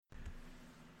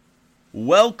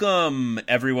Welcome,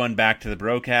 everyone, back to the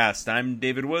Broadcast. I'm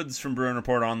David Woods from Bruin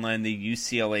Report Online, the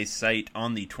UCLA site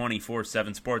on the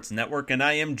 24/7 Sports Network, and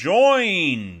I am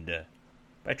joined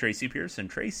by Tracy Pearson.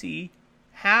 Tracy,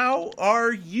 how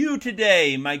are you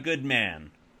today, my good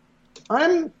man?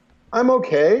 I'm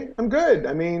okay. I'm good.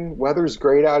 I mean, weather's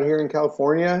great out here in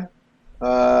California.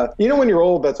 When you're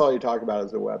old, that's all you talk about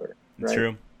is the weather. Right? It's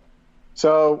true.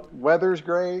 So weather's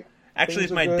great. Actually,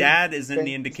 if my dad is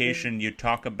any indication, you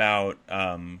talk about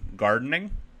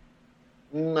gardening.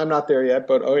 I'm not there yet,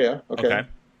 but oh yeah, okay.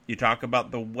 You talk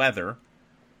about the weather.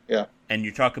 Yeah. And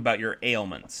you talk about your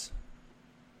ailments.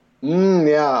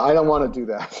 Yeah, I don't want to do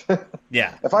that.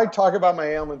 Yeah. If I talk about my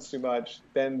ailments too much,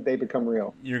 then they become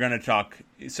real. You're going to talk.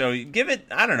 So give it,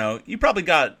 I don't know,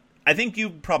 I think you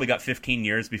probably got 15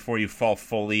 years before you fall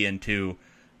fully into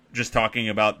just talking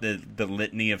about the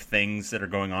litany of things that are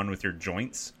going on with your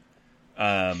joints.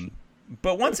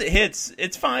 But once it hits,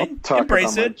 it's fine.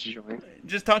 Embrace it.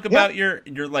 Just talk about your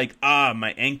like,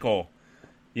 my ankle,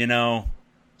 So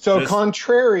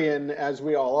contrarian as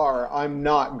we all are, I'm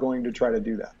not going to try to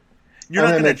do that. You're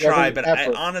not going to try, but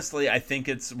I think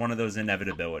it's one of those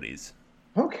inevitabilities.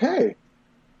 Okay.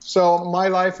 So my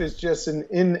life is just an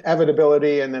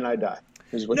inevitability and then I die.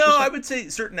 No, I would say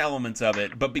certain elements of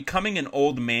it, but becoming an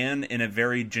old man in a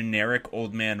very generic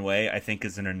old man way, I think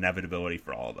is an inevitability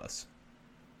for all of us.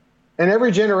 And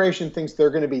every generation thinks they're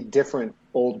going to be different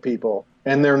old people,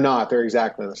 and they're not. They're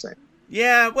exactly the same.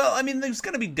 Yeah, well, I mean, there's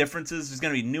going to be differences, there's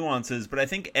going to be nuances, but I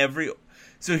think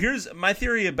So here's my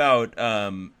theory about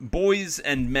boys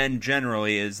and men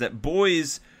generally is that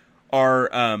boys are,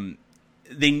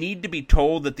 they need to be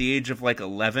told at the age of like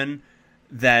 11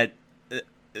 that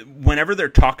whenever they're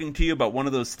talking to you about one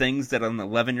of those things that an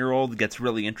 11-year-old gets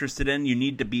really interested in, you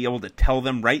need to be able to tell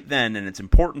them right then, and it's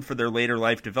important for their later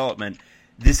life development,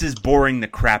 this is boring the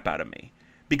crap out of me.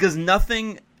 Because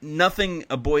nothing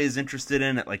a boy is interested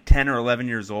in at like 10 or 11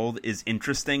 years old is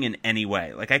interesting in any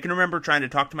way. Like I can remember trying to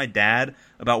talk to my dad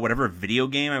about whatever video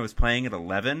game I was playing at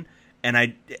 11,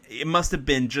 and he must have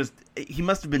been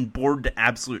bored to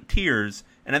absolute tears,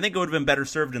 and I think it would have been better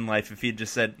served in life if he had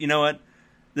just said, you know what,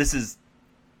 this is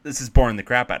boring the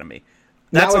crap out of me.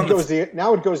 Now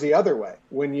it goes the other way.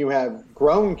 When you have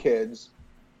grown kids,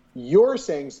 you're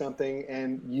saying something,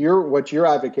 and what you're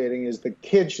advocating is the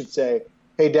kid should say,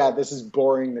 hey, Dad, this is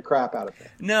boring the crap out of me.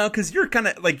 No, because you're kind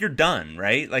of like, you're done,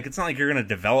 right? Like, it's not like you're going to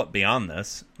develop beyond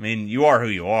this. I mean, you are who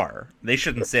you are. They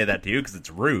shouldn't say that to you because it's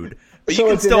rude. But so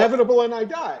it's inevitable and I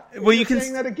die. Well, you can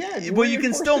saying that again. Well, you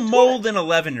can still mold an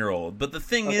 11-year-old. But the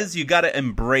thing is, you got to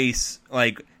embrace,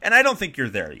 like, and I don't think you're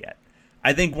there yet.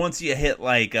 I think once you hit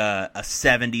like a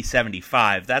 70,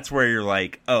 75, that's where you're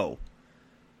like, oh,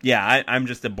 yeah, I'm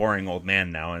just a boring old man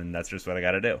now, and that's just what I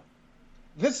got to do.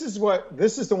 This is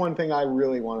the one thing I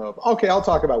really want to. Okay, I'll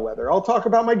talk about weather. I'll talk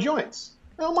about my joints.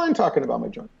 I don't mind talking about my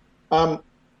joints. But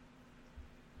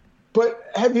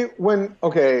I was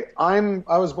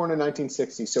born in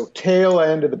 1960, so tail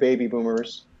end of the baby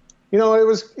boomers. It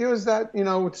was that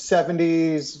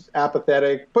 70s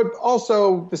apathetic, but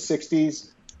also the 60s.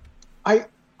 I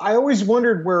always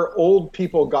wondered where old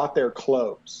people got their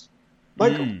clothes.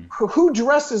 Like, who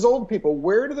dresses old people?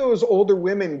 Where do those older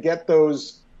women get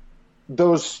those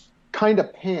kind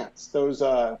of pants, those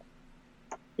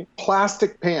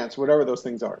plastic pants, whatever those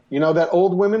things are, that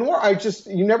old women wore?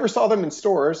 You never saw them in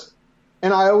stores.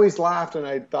 And I always laughed and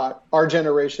I thought, our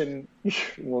generation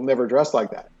will never dress like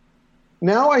that.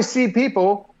 Now I see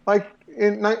people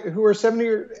who are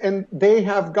 70 and they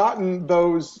have gotten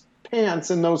those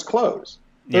pants and those clothes.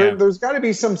 Yeah. There's got to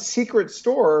be some secret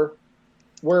store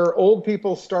where old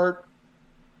people start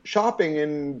shopping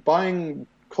and buying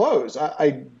clothes.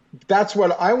 That's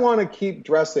what I want to keep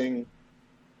dressing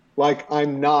like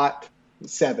I'm not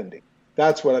 70.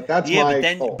 That's my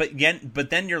goal. But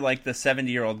then you're like the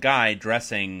 70-year-old guy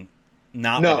dressing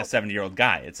not like a 70-year-old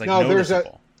guy. It's like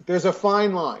noticeable. There's a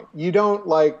fine line. You don't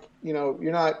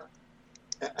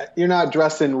you're not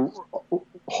dressed in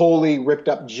wholly ripped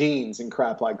up jeans and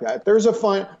crap like that.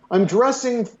 I'm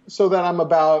dressing so that I'm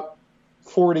about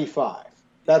 45.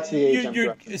 That's the age I'm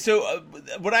dressing. So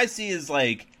what I see is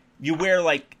like you wear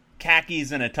like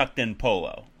khakis and a tucked in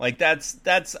polo. Like that's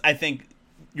I think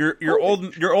you're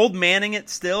old manning it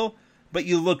still, but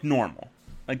you look normal.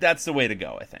 Like that's the way to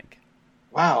go, I think.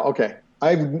 Wow. Okay.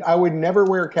 I would never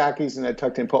wear khakis and a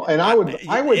tucked in polo, and I would.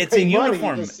 It's a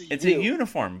uniform. It's a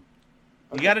uniform.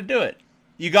 You got to do it.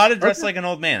 You got to dress like an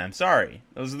old man. I'm sorry.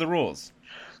 Those are the rules.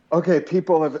 Okay.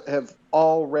 People have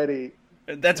already.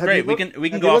 That's great. We can go.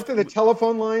 You looked at the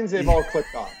telephone lines. They've all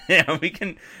clicked off. Yeah, we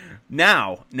can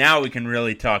Now we can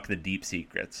really talk the deep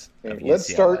secrets. Of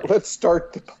Let's UCLA.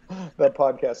 start the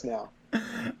podcast now.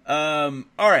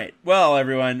 All right. Well,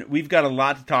 everyone, we've got a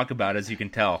lot to talk about, as you can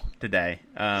tell today.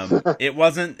 It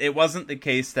wasn't the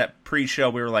case that pre-show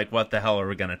we were like, what the hell are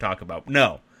we going to talk about?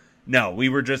 No, we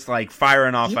were just like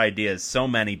firing off ideas, so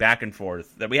many back and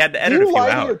forth that we had to edit a few out.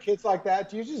 Do you lie to your kids like that?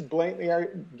 Do you just blatantly?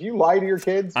 Do you lie to your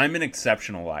kids? I'm an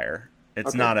exceptional liar.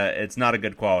 It's Okay. not a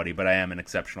good quality, but I am an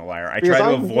exceptional liar. I Because try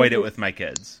to I avoid knew- it with my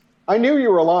kids. I knew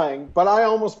you were lying, but I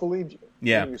almost believed you.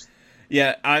 Yeah.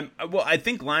 Yeah, I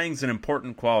think lying's an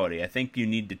important quality. I think you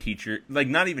need to teach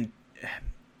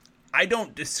I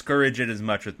don't discourage it as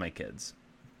much with my kids.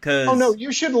 Oh no,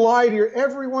 you should lie to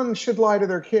everyone should lie to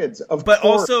their kids. But course.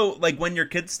 also, like, when your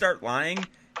kids start lying,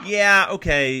 yeah,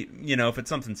 okay, if it's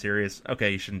something serious,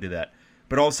 okay, you shouldn't do that.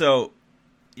 But also,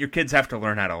 your kids have to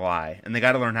learn how to lie, and they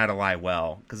got to learn how to lie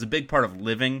well, because a big part of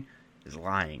living is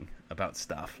lying about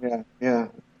stuff. Yeah,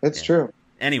 it's true.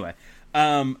 Anyway,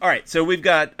 all right, so we've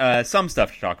got some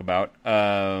stuff to talk about.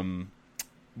 Everyone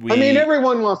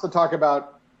wants to talk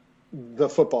about the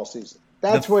football season.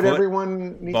 That's what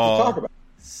everyone needs to talk about.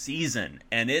 Season,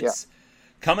 and it's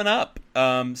coming up.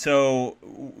 So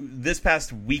this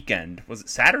past weekend, was it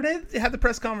Saturday they had the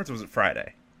press conference, or was it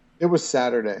Friday? It was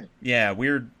Saturday. Yeah,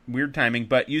 weird timing,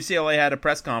 but UCLA had a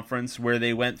press conference where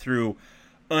they went through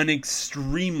an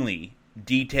extremely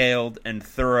detailed and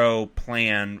thorough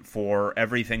plan for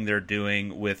everything they're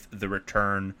doing with the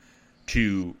return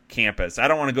to campus. I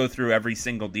don't want to go through every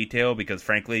single detail because,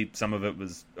 frankly, some of it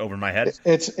was over my head.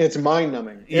 It's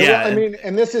mind-numbing. Yeah.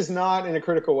 And this is not in a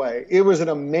critical way. It was an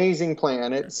amazing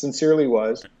plan. It sincerely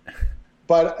was.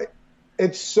 But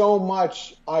it's so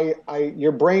much.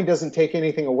 Your brain doesn't take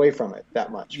anything away from it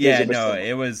that much. Yeah, no,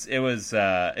 it was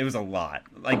a lot.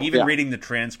 Like, even reading the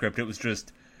transcript, it was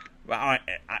just. I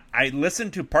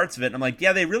listened to parts of it, and I'm like,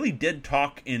 yeah, they really did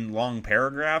talk in long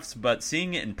paragraphs, but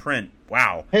seeing it in print,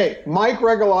 wow. Hey, Mike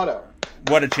Regalado.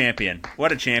 What a champion.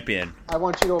 What a champion. I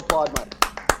want you to applaud Mike.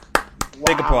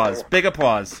 Big Wow. applause. Big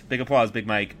applause. Big applause, Big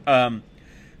Mike.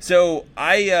 So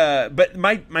but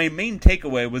my main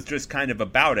takeaway was just kind of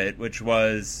about it, which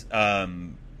was,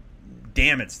 damn,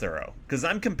 it's thorough. Because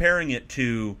I'm comparing it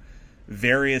to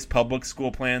various public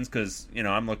school plans, because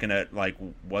I'm looking at, like,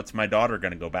 what's my daughter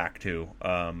going to go back to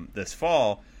this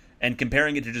fall, and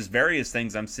comparing it to just various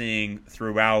things I'm seeing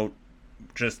throughout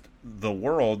just the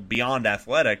world beyond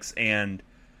athletics. And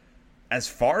as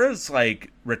far as,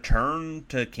 like, return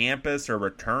to campus or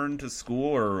return to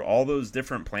school or all those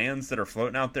different plans that are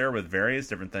floating out there with various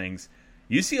different things,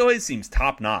 UCLA seems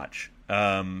top notch.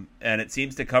 And it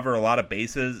seems to cover a lot of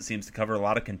bases. It seems to cover a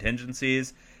lot of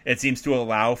contingencies. It seems to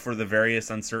allow for the various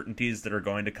uncertainties that are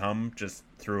going to come just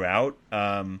throughout.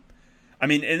 In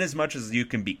as much as you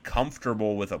can be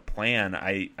comfortable with a plan,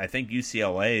 I think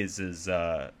UCLA's is,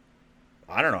 I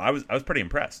don't know, I was pretty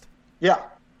impressed. Yeah.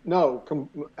 No.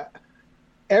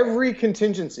 Every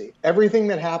contingency, everything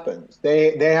that happens,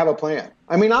 they have a plan.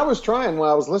 I was trying,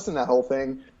 while I was listening to that whole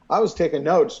thing, I was taking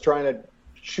notes, trying to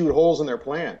shoot holes in their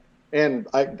plan. And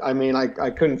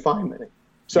I couldn't find any.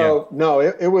 So no,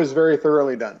 it was very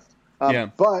thoroughly done.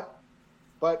 But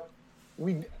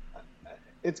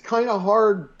it's kind of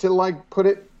hard to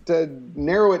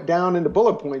narrow it down into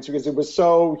bullet points because it was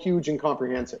so huge and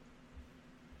comprehensive.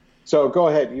 So go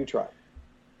ahead, you try.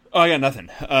 Oh, I got nothing.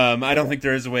 I don't think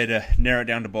there is a way to narrow it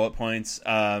down to bullet points.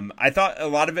 I thought a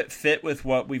lot of it fit with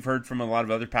what we've heard from a lot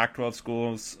of other Pac-12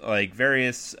 schools, like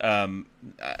various.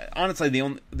 Honestly,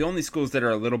 the only schools that are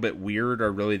a little bit weird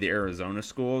are really the Arizona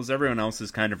schools. Everyone else is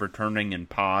kind of returning in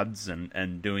pods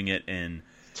and doing it in.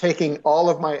 Taking all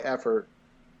of my effort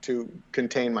to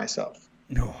contain myself.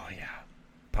 Oh yeah,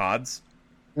 pods.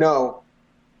 No.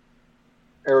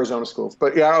 Arizona schools,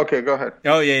 but yeah, okay, go ahead.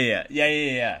 Oh yeah.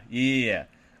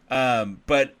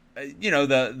 But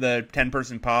the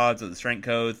 10-person pods, or the strength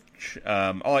coach,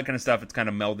 all that kind of stuff, it's kind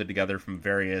of melded together from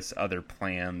various other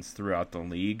plans throughout the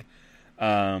league.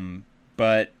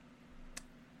 But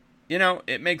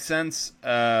it makes sense.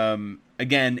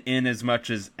 Again, in as much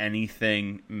as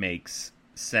anything makes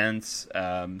sense.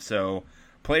 So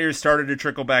players started to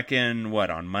trickle back in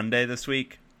on Monday this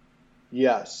week?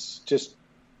 Yes,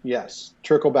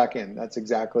 trickle back in. That's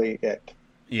exactly it.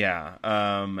 Yeah,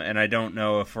 and I don't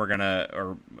know if we're gonna,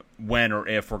 or when, or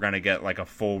if we're gonna get like a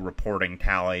full reporting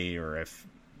tally, or if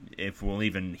we'll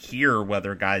even hear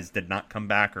whether guys did not come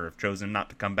back, or have chosen not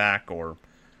to come back, or.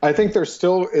 I think there's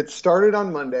still. It started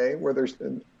on Monday, where there's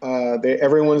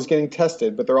everyone's getting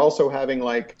tested, but they're also having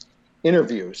like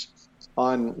interviews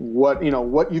on what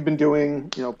you've been doing,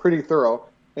 pretty thorough,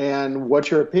 and what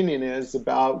your opinion is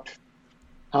about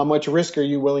how much risk are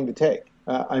you willing to take.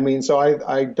 So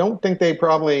I don't think they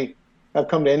probably have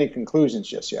come to any conclusions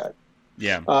just yet.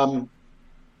 Yeah.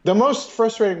 The most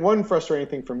frustrating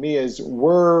thing for me is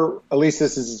at least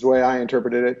this is the way I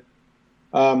interpreted it.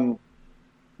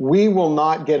 We will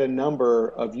not get a number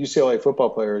of UCLA football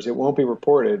players. It won't be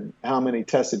reported how many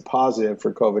tested positive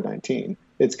for COVID-19.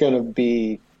 It's going to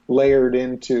be layered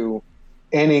into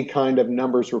any kind of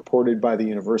numbers reported by the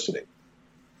university.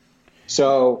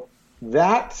 So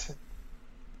that's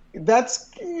kind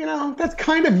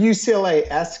of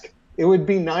UCLA-esque. It would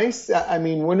be nice. I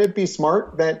mean, wouldn't it be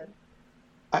smart that,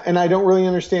 and I don't really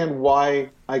understand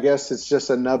why. I guess it's just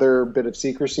another bit of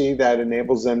secrecy that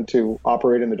enables them to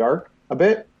operate in the dark a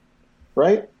bit,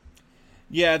 right?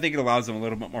 Yeah, I think it allows them a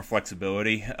little bit more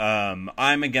flexibility.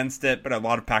 I'm against it, but a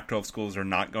lot of Pac-12 schools are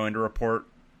not going to report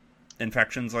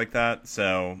infections like that,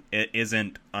 so it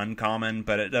isn't uncommon,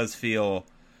 but it does feel...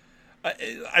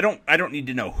 I don't need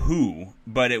to know who,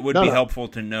 but it would be helpful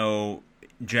to know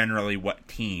generally what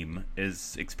team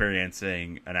is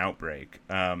experiencing an outbreak.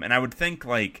 And I would think,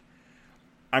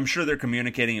 I'm sure they're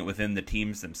communicating it within the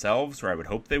teams themselves, or I would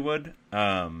hope they would.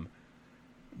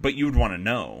 But you would want to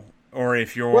know. Or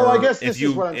if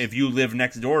if you live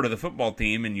next door to the football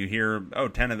team and you hear,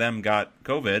 10 of them got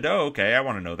COVID, okay, I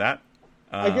want to know that.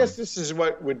 I guess this is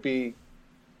what would be,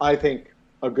 I think,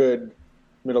 a good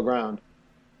middle ground.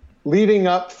 Leading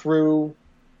up through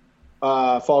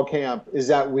fall camp is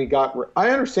that I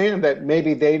understand that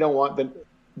maybe they don't want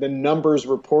the numbers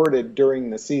reported during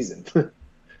the season,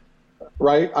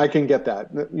 right? I can get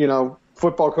that.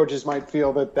 Football coaches might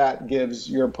feel that gives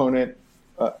your opponent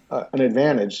an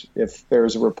advantage if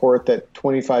there's a report that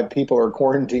 25 people are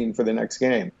quarantined for the next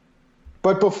game.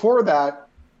 But before that,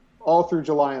 all through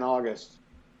July and August,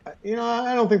 I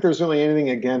don't think there's really anything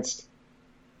against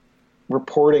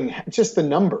reporting just the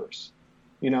numbers,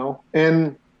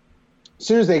 and as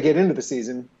soon as they get into the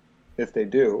season, if they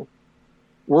do,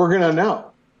 we're going to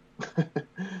know.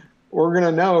 We're going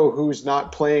to know who's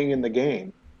not playing in the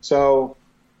game. So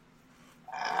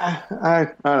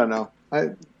I don't know.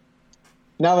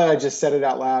 Now that I just said it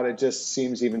out loud, it just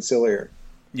seems even sillier.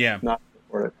 Yeah. Not to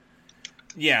report it.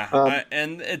 Yeah.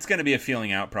 And it's going to be a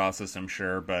feeling out process, I'm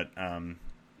sure, but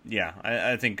yeah,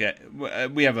 I think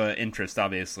we have an interest,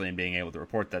 obviously, in being able to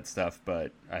report that stuff,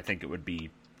 but I think it would be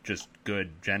just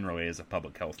good generally as a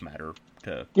public health matter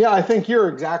to... Yeah, I think you're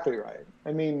exactly right.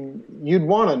 I mean, you'd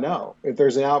want to know if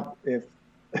there's if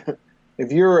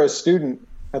you're a student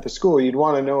at the school, you'd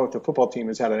want to know if the football team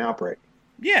has had an outbreak.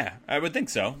 Yeah, I would think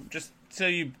so, just so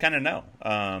you kind of know.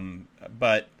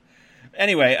 But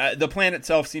anyway, the plan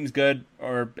itself seems good,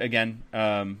 or again...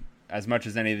 as much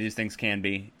as any of these things can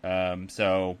be.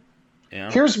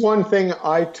 Here's one thing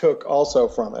I took also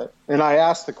from it, and I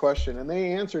asked the question, and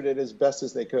they answered it as best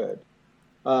as they could.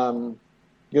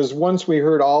 Because once we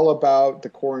heard all about the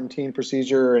quarantine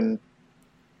procedure and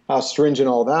how stringent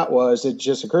all that was, it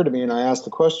just occurred to me, and I asked the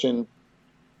question,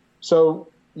 so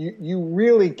you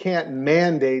really can't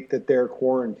mandate that they're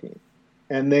quarantined.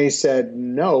 And they said,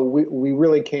 no, we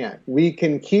really can't. We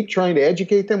can keep trying to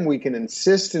educate them. We can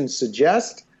insist and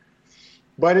suggest.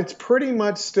 But it's pretty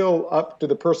much still up to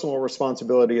the personal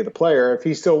responsibility of the player. If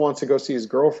he still wants to go see his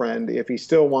girlfriend, if he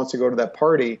still wants to go to that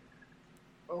party,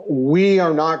 we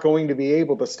are not going to be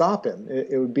able to stop him.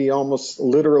 It would be almost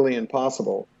literally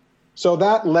impossible. So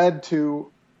that led to,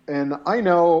 and I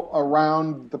know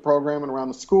around the program and around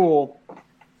the school,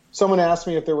 someone asked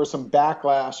me if there was some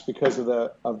backlash because of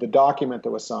the document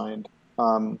that was signed.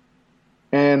 And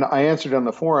I answered on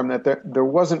the forum that there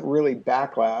wasn't really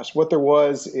backlash. What there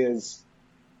was is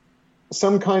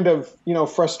some kind of,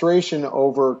 frustration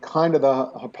over kind of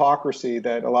the hypocrisy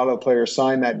that a lot of the players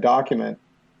signed that document.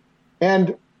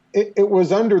 And it was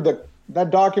that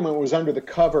document was under the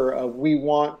cover of, we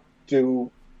want to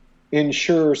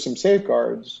ensure some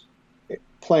safeguards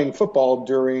playing football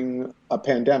during a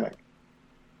pandemic.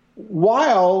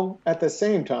 While at the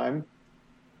same time,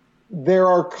 there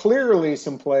are clearly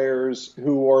some players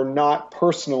who are not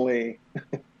personally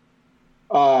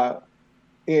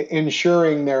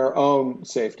ensuring their own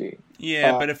safety.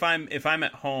 Yeah, but if I'm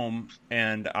at home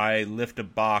and I lift a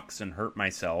box and hurt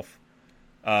myself,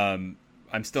 I'm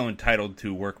still entitled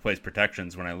to workplace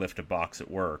protections when I lift a box at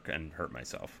work and hurt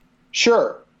myself.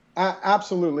 Sure,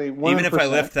 absolutely. 100%. Even if I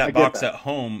lift that box at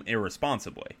home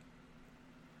irresponsibly.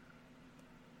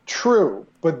 True,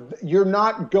 but you're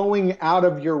not going out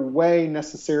of your way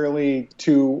necessarily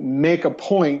to make a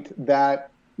point that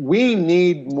we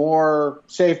need more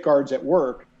safeguards at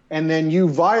work, and then you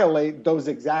violate those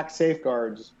exact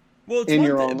safeguards Well, it's in one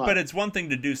your thi- own life. but it's one thing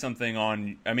to do something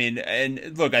on. I mean,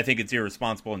 and look, I think it's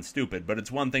irresponsible and stupid. But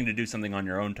it's one thing to do something on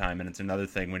your own time, and it's another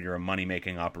thing when you're a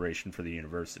money-making operation for the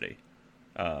university.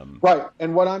 Right.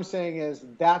 And what I'm saying is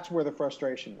that's where the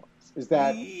frustration was. Is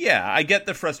that Yeah, I get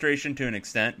the frustration to an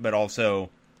extent, but also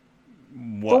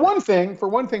for one thing,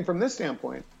 from this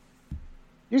standpoint,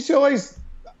 UCLA's.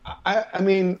 I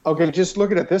mean, okay, just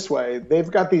look at it this way: they've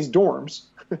got these dorms,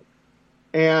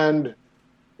 and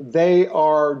they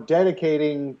are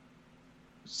dedicating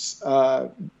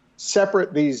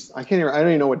separate these. I don't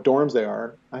even know what dorms they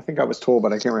are. I think I was told,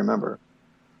 but I can't remember.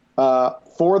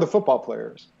 For the football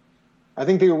players, I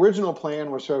think the original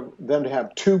plan was for them to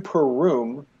have 2 per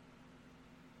room.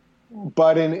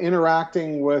 But in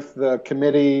interacting with the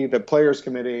committee, the players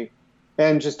committee,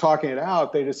 and just talking it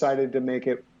out, they decided to make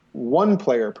it 1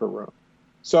 player per room.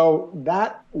 So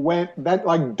that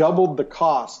like doubled the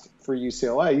cost for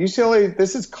UCLA. UCLA,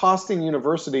 this is costing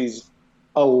universities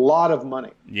a lot of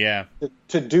money. Yeah.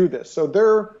 To do this. So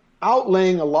they're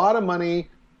outlaying a lot of money,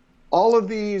 all of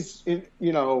these,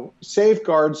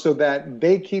 safeguards so that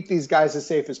they keep these guys as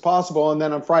safe as possible. And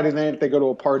then on Friday night, they go to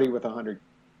a party with 100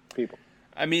 people.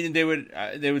 I mean, they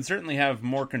would certainly have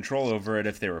more control over it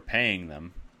if they were paying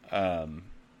them.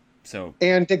 So,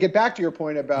 and to get back to your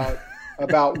point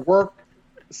about work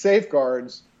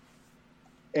safeguards,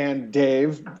 and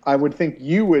Dave, I would think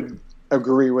you would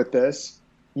agree with this.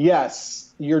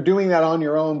 Yes, you're doing that on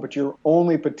your own, but you're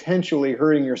only potentially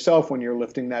hurting yourself when you're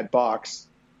lifting that box.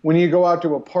 When you go out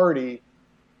to a party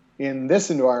in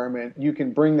this environment, you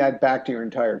can bring that back to your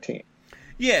entire team.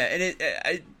 Yeah,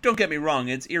 and don't get me wrong,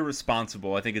 it's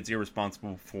irresponsible. I think it's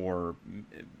irresponsible for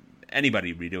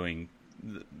anybody to be doing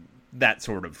that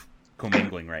sort of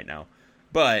commingling right now.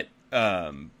 But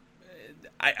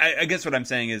I guess what I'm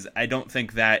saying is I don't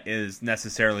think that is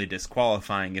necessarily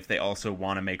disqualifying if they also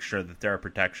want to make sure that there are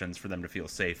protections for them to feel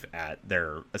safe at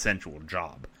their essential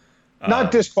job.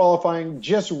 Not disqualifying,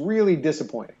 just really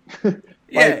disappointing.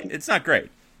 Yeah, it's not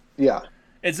great. Yeah.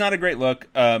 It's not a great look.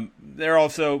 They're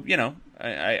also,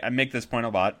 I make this point a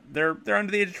lot. They're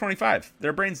under the age of 25.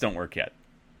 Their brains don't work yet.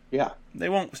 Yeah. They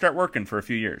won't start working for a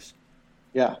few years.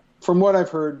 Yeah. From what I've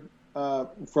heard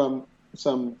from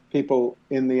some people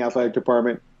in the athletic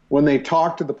department, when they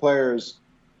talk to the players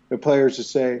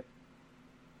just say,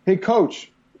 "Hey,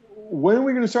 coach, when are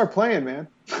we going to start playing, man?"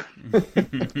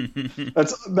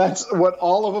 That's what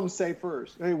all of them say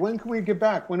first. Hey, when can we get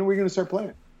back? When are we going to start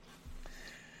playing?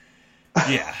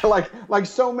 Yeah. like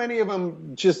so many of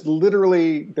them just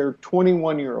literally, they're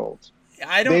 21-year-olds.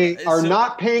 They are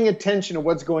not paying attention to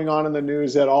what's going on in the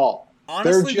news at all.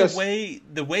 Honestly,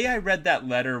 the way I read that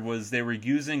letter was they were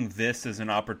using this as an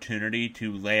opportunity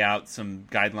to lay out some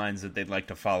guidelines that they'd like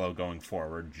to follow going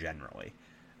forward generally.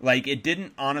 Like, it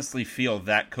didn't honestly feel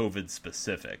that COVID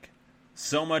specific.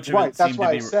 So much of it seemed to be...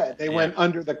 Right, that's why I said. They went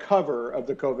under the cover of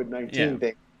the COVID-19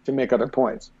 thing to make other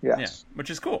points. Yes. Yeah, which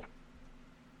is cool.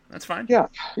 That's fine. Yeah,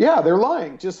 they're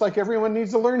lying, just like everyone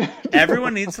needs to learn.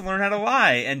 Everyone needs to learn how to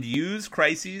lie and use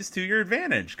crises to your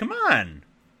advantage. Come on.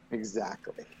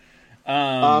 Exactly.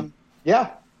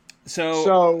 Yeah.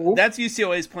 So that's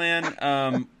UCLA's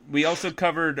plan. We also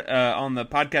covered on the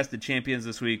podcast of Champions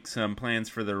this week some plans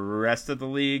for the rest of the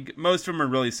league. Most of them are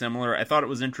really similar. I thought it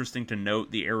was interesting to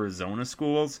note the Arizona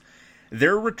schools.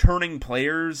 They're returning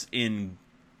players in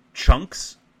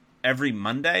chunks every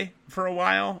Monday for a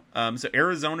while. So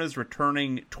Arizona's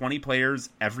returning 20 players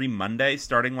every Monday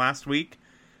starting last week.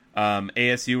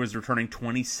 ASU is returning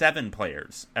 27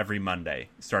 players every Monday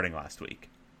starting last week.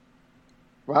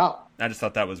 Wow. I just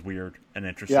thought that was weird and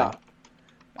interesting. Yeah.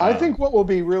 I think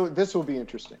this will be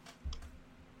interesting.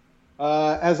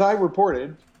 As I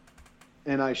reported,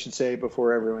 and I should say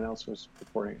before everyone else was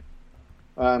reporting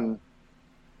it,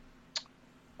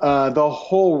 the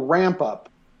whole ramp up.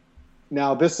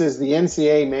 Now, this is the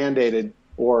NCAA mandated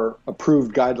or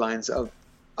approved guidelines of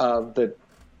the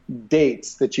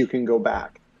dates that you can go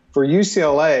back. For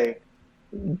UCLA,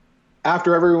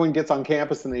 after everyone gets on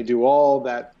campus and they do all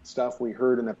that stuff we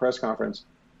heard in the press conference,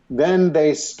 then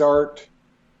they start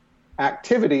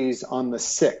activities on the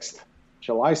 6th,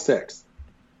 July 6th.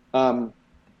 I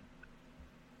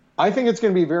think it's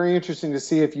going to be very interesting to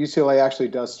see if UCLA actually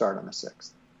does start on the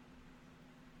 6th.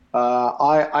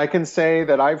 I can say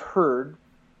that I've heard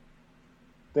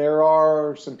there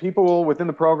are some people within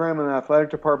the program and the athletic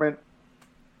department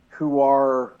who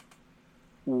are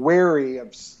wary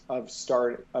of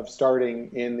starting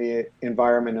in the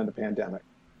environment of the pandemic.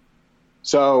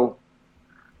 So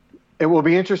it will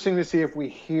be interesting to see if we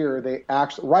hear they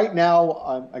actually. Right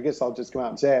now, I guess I'll just come out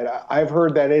and say it. I've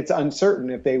heard that it's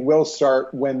uncertain if they will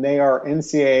start when they are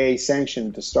NCAA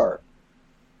sanctioned to start.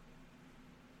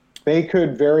 they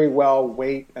could very well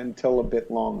wait until a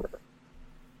bit longer.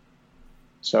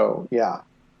 So, yeah.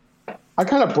 I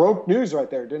kind of broke news right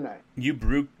there, didn't I? You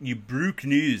broke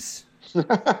news.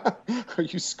 Are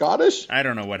you Scottish? I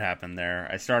don't know what happened there.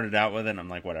 I started out with it, and I'm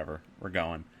like, whatever, we're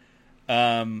going.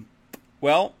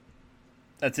 Well,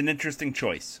 that's an interesting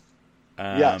choice.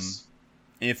 Yes.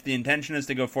 If the intention is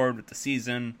to go forward with the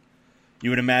season, you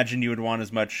would imagine you would want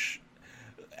as much.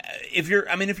 If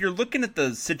you're looking at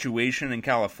the situation in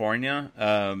California,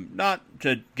 not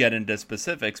to get into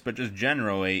specifics, but just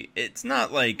generally, it's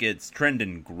not like it's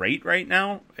trending great right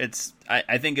now.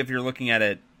 I think if you're looking at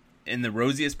it in the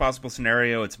rosiest possible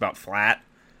scenario, it's about flat.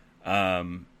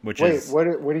 What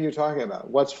are you talking about?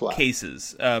 What's flat?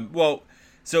 Cases.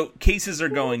 So cases are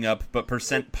going up, but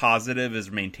percent positive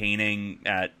is maintaining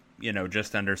at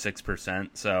just under 6%.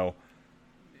 So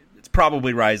it's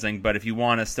probably rising, but if you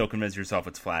want to still convince yourself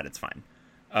it's flat, it's fine.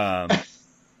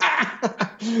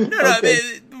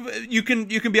 You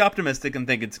can be optimistic and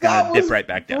think it's going to dip right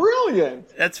back down.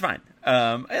 Brilliant. That's fine.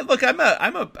 Look, I'm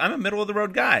a middle of the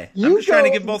road guy. I'm just trying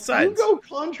to give both sides. You go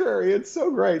contrary. It's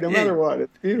so great, no matter what.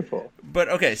 It's beautiful. But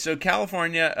okay, so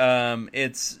California,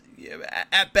 it's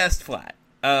at best flat.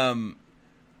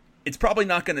 It's probably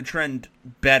not going to trend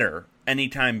better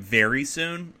anytime very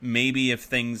soon. Maybe if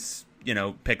things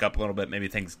pick up a little bit, maybe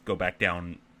things go back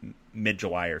down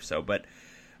mid-July or so. But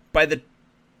by the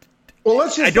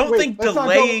let's start. Not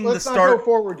go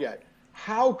forward yet.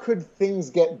 How could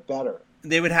things get better?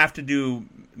 They would have to do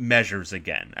measures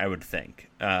again, I would think.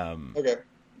 Okay.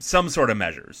 Some sort of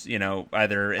measures,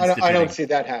 either instituting. I don't see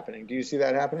that happening. Do you see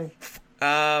that happening?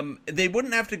 They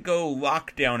wouldn't have to go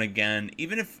lockdown again,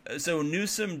 even if. So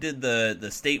Newsom did the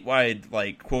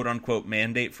statewide quote unquote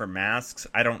mandate for masks.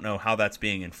 I don't know how that's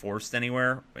being enforced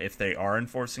anywhere, if they are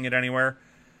enforcing it anywhere.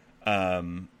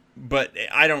 But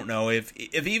I don't know if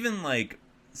even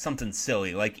something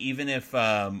silly, even if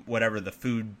whatever the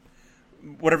Food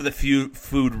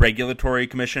Regulatory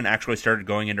Commission actually started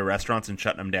going into restaurants and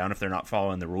shutting them down if they're not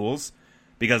following the rules,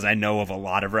 because I know of a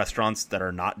lot of restaurants that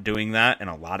are not doing that in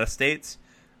a lot of states.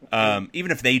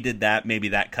 Even if they did that, maybe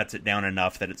that cuts it down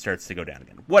enough that it starts to go down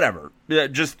again. Whatever.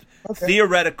 Just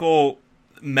theoretical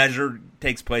measure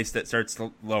takes place that starts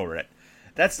to lower it.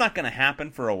 That's not going to happen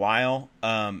for a while.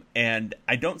 And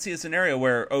I don't see a scenario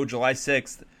where, July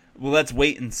 6th, well, let's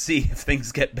wait and see if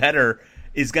things get better,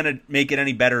 is going to make it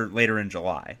any better later in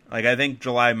July. I think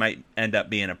July might end up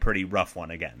being a pretty rough one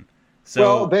again. So,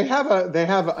 well, they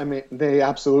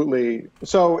absolutely.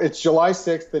 So it's July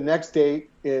 6th. The next date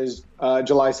is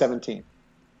July 17th.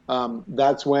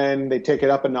 That's when they take it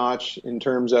up a notch in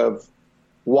terms of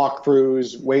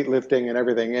walkthroughs, weightlifting, and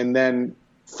everything. And then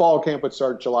fall camp would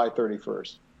start July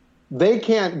 31st. They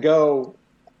can't go.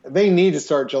 They need to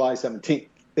start July 17th.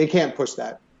 They can't push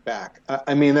that back.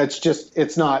 That's just,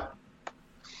 it's not.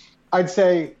 I'd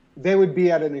say they would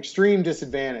be at an extreme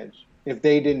disadvantage if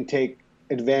they didn't take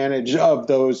advantage of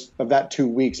that 2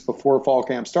 weeks before fall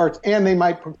camp starts, and they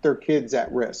might put their kids at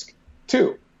risk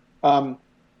too.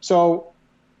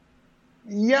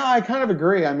 Yeah, I kind of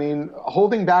agree.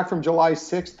 Holding back from July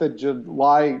 6th to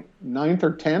July 9th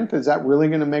or 10th, is that really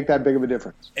going to make that big of a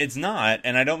difference? It's not,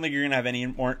 and I don't think you're going to have any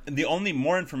more. The only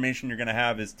more information you're going to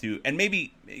have is and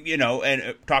maybe,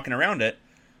 and talking around it,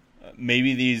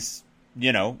 maybe these,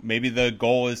 maybe the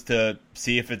goal is to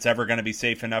see if it's ever going to be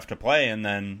safe enough to play, and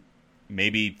then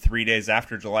maybe 3 days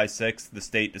after July 6th, the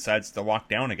state decides to lock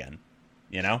down again,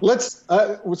 Let's,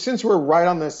 since we're right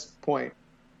on this point,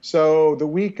 so the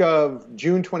week of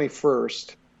June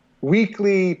 21st,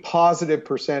 weekly positive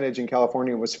percentage in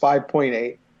California was 5.8.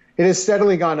 It has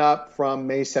steadily gone up from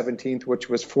May 17th, which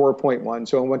was 4.1,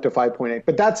 so it went to 5.8.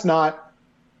 But that's not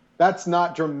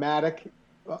dramatic,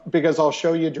 because I'll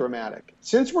show you dramatic.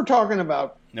 Since we're talking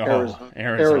about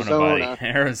Arizona,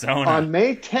 on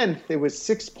May 10th, it was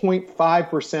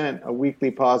 6.5% a weekly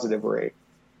positive rate.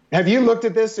 Have you looked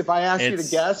at this? If I ask you to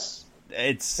guess,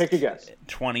 take a guess.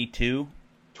 22.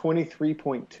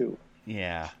 23.2.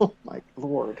 Yeah. Oh, my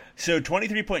Lord. So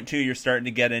 23.2, you're starting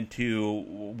to get into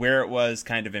where it was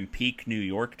kind of in peak New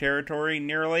York territory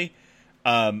nearly.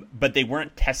 But they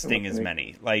weren't testing as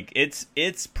many.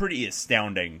 It's pretty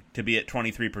astounding to be at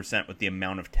 23% with the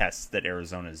amount of tests that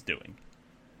Arizona is doing.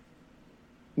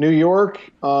 New York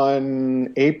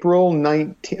on April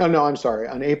 19th. Oh, no, I'm sorry.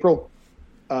 On April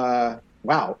 5th,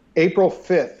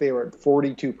 they were at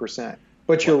 42%.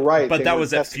 But you're right. But that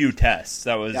was at few tests.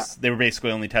 They were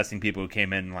basically only testing people who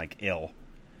came in ill.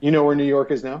 You know where New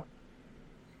York is now?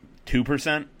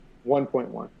 2%?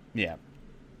 1.1. Yeah.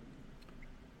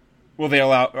 Well, they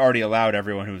already allowed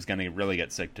everyone who was going to really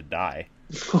get sick to die.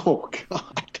 Oh,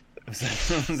 God. Was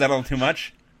that a little too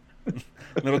much?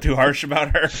 A little too harsh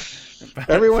about her.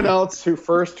 Everyone else who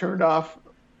first turned off.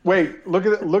 Wait, look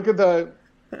at the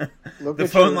the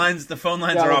phone lines. The phone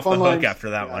lines are off the hook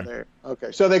after that one.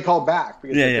 Okay, so they called back.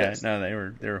 Because No, they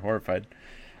were horrified.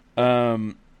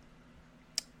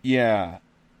 Yeah.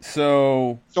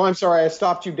 So I'm sorry, I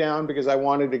stopped you down because I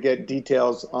wanted to get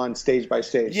details on stage by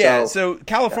stage. Yeah, so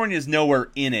California is nowhere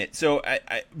in it. So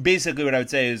I basically what I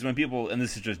would say is when people, and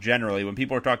this is just generally, when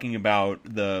people are talking about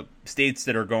the states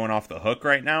that are going off the hook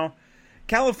right now,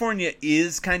 California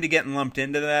is kind of getting lumped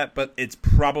into that, but it's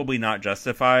probably not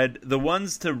justified. The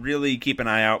ones to really keep an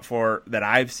eye out for that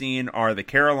I've seen are the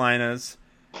Carolinas,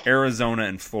 Arizona,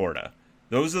 and Florida.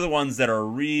 Those are the ones that are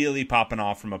really popping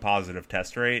off from a positive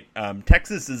test rate.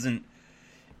 Texas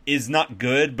is not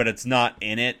good, but it's not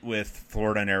in it with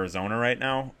Florida and Arizona right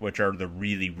now, which are the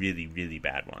really, really, really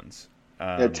bad ones.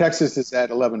 Texas is at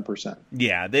 11%.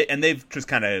 Yeah, they've just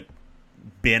kind of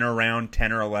been around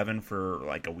 10 or 11 for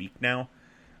like a week now.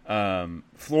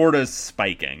 Florida's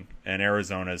spiking, and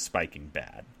Arizona's spiking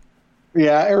bad.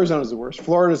 Yeah, Arizona's the worst.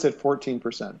 Florida's at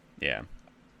 14%. Yeah.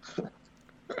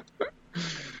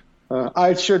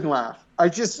 I shouldn't laugh.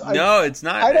 No, it's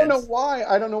not. I don't know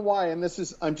why. And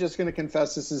I'm just going to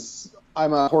confess,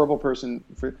 I'm a horrible person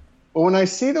but when I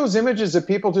see those images of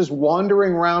people just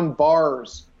wandering around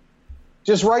bars,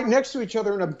 just right next to each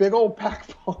other in a big old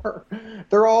packed bar,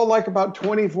 they're all like about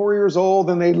 24 years old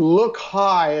and they look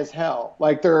high as hell.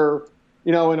 Like they're,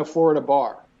 in a Florida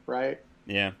bar, right?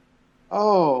 Yeah.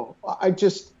 Oh,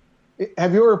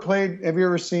 have you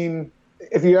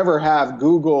ever have,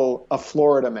 Google a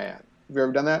Florida man. Have you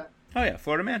ever done that? Oh, yeah,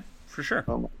 Florida man, for sure.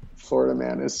 Oh, Florida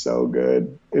man is so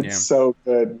good. It's so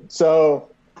good. So,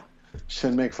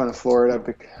 shouldn't make fun of Florida.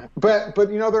 But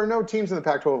there are no teams in the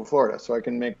Pac-12 in Florida, so I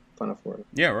can make fun of Florida.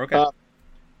 Yeah, we're okay.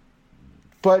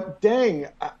 But dang,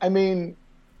 I mean,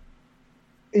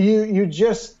 you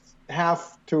just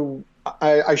have to,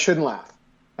 I shouldn't laugh.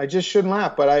 I just shouldn't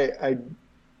laugh, but I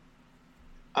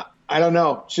don't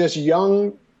know. Just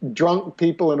young, drunk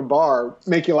people in a bar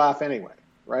make you laugh anyway,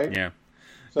 right? Yeah.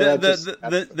 So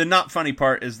the not funny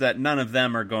part is that none of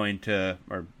them are going to,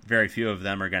 or very few of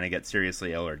them are going to get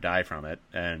seriously ill or die from it,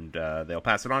 and they'll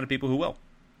pass it on to people who will.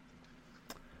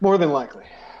 More than likely.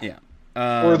 Yeah.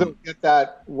 Or they'll get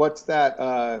that, what's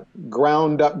that,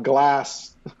 ground up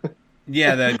glass.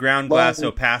 Yeah, the ground glass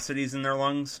opacities in their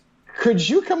lungs. Could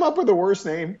you come up with a worse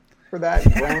name for that?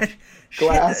 Ground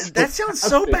glass. That sounds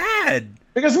so bad.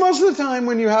 Because most of the time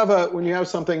when you have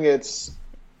something, it's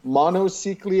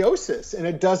mononucleosis, and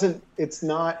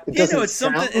it's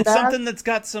something that's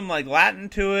got some like Latin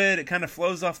to it. It kind of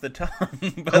flows off the tongue.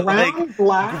 But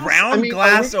ground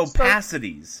glass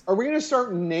opacities. Are we going to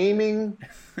start naming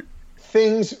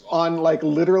things on like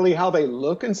literally how they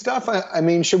look and stuff? I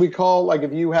mean, should we call, like,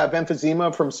 if you have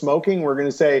emphysema from smoking, we're going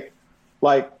to say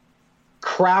like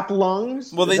crap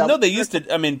lungs? Well, they used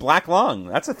to. I mean, black lung.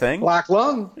 That's a thing. Black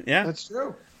lung. Yeah, that's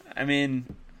true. I mean,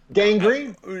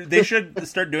 gangrene. They should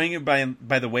start doing it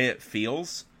by the way it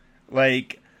feels.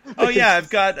 Like, oh yeah, I've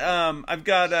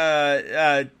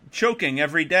got choking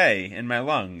every day in my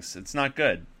lungs. It's not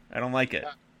good. I don't like it.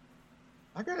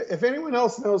 If anyone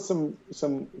else knows some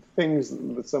things,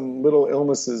 some little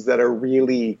illnesses that are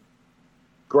really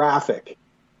graphic.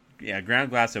 Yeah, ground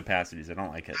glass opacities. I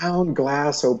don't like it. Ground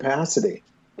glass opacity.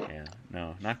 Yeah,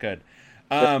 no, not good.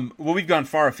 Well, we've gone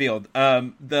far afield.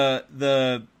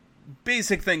 The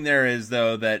basic thing there is,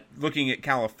 though, that looking at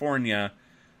California,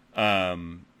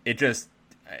 it just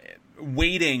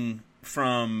waiting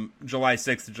from July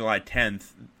 6th to July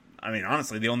 10th. I mean,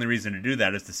 honestly, the only reason to do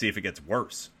that is to see if it gets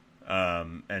worse,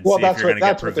 and see if you're going to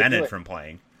get prevented from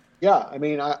playing. Yeah, I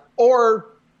mean,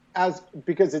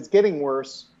 because it's getting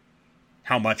worse.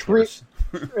 How much worse?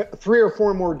 3 or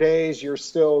 4 more days, you're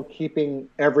still keeping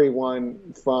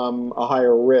everyone from a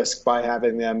higher risk by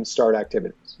having them start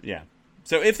activities. Yeah.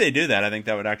 So if they do that, I think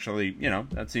that would actually,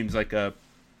 that seems like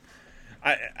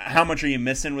how much are you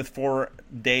missing with 4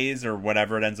 days or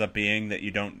whatever it ends up being that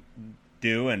you don't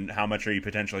do, and how much are you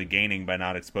potentially gaining by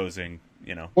not exposing,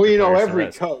 Well,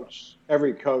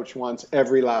 every coach wants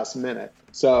every last minute.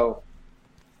 So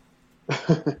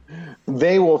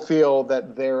they will feel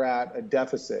that they're at a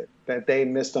deficit, that they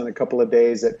missed on a couple of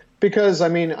days. Because, I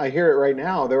mean, I hear it right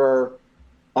now. There are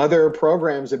other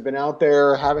programs that have been out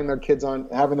there having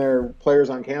their players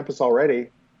on campus already,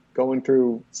 going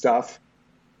through stuff,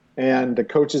 and the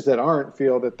coaches that aren't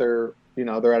feel that they're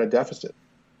at a deficit.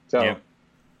 So,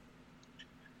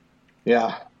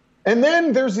 yeah. And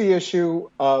then there's the issue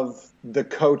of the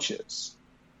coaches.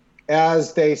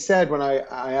 As they said when I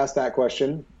asked that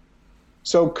question,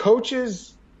 so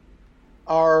coaches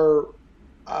are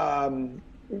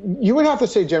you would have to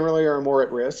say generally are more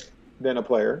at risk than a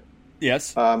player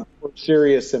Yes. for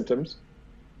serious symptoms.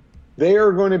 They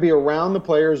are going to be around the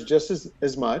players just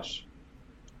as much,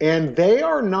 and they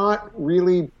are not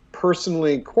really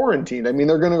personally quarantined. I mean,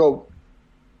 they're going to go.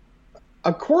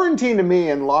 A quarantine to me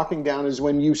and locking down is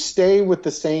when you stay with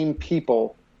the same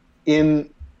people in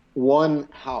one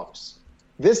house.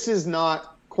 This is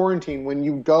not quarantine when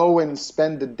you go and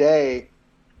spend a day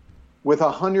with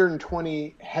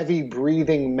 120 heavy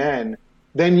breathing men,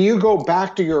 then you go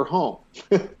back to your home.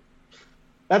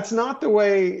 That's not the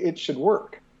way it should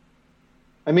work.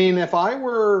 I mean, if I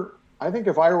were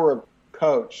a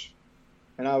coach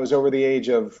and I was over the age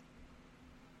of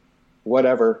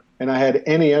whatever, and I had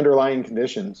any underlying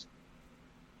conditions,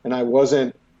 and I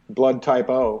wasn't blood type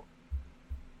O,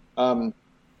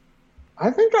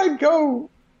 I think I'd go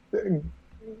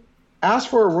ask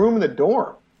for a room in the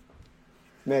dorm,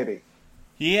 maybe.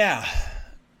 Yeah.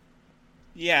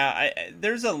 Yeah,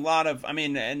 there's a lot of, I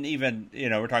mean, and even,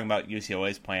 we're talking about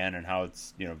UCLA's plan and how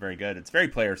it's, very good. It's very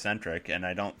player-centric, and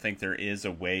I don't think there is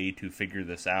a way to figure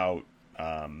this out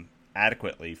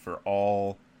adequately for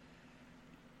all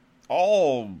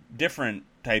different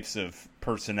types of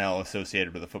personnel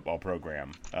associated with a football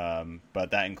program.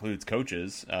 But that includes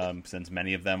coaches, since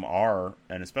many of them are,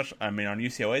 and especially, I mean, on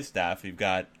UCLA staff, you've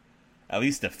got at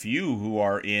least a few who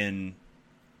are in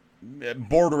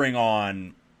bordering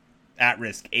on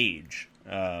at-risk age.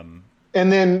 And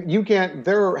then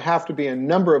there have to be a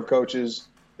number of coaches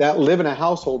that live in a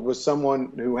household with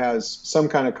someone who has some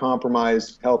kind of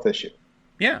compromised health issue.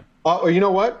 Yeah. You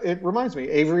know what? It reminds me,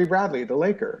 Avery Bradley, the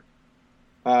Laker,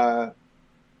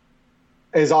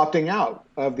 is opting out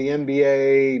of the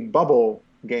NBA bubble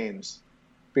games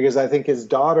because I think his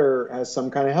daughter has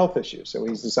some kind of health issue. So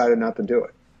he's decided not to do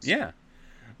it. Yeah.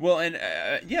 Well, and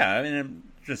I mean,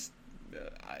 just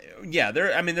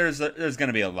there's going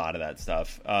to be a lot of that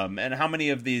stuff. And how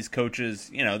many of these coaches,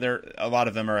 a lot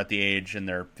of them are at the age in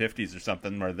their 50s or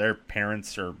something where their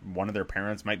parents or one of their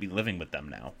parents might be living with them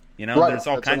now. Right. There's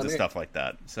all kinds of stuff like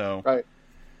that. So right.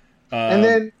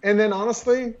 And then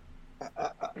honestly,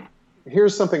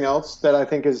 here's something else that I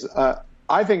think is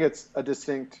I think it's a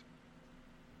distinct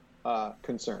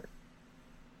concern.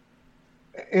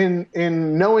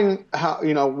 In knowing how,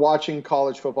 watching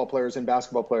college football players and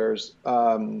basketball players,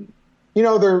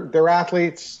 they're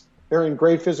athletes. They're in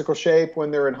great physical shape when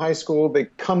they're in high school. They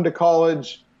come to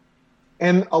college,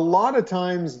 and a lot of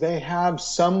times they have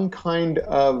some kind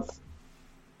of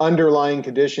underlying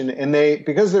condition, and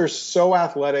because they're so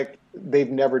athletic, they've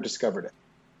never discovered it.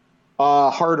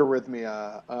 Heart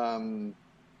arrhythmia,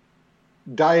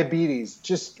 diabetes,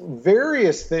 just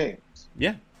various things.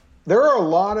 Yeah. There are a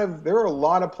lot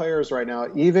of players right now,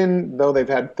 even though they've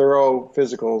had thorough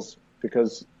physicals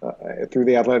because through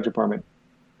the athletic department,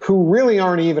 who really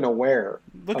aren't even aware.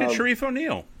 Look at Sharif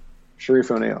O'Neal.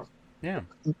 Yeah.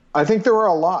 I think there are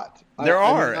a lot.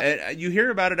 You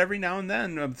hear about it every now and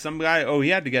then of some guy,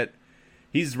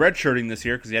 he's redshirting this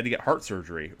year because he had to get heart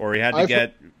surgery, or he had to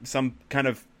get some kind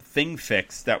of thing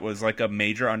fixed that was like a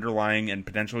major underlying and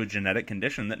potentially genetic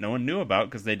condition that no one knew about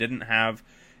because they didn't have,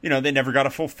 they never got a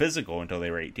full physical until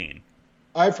they were 18.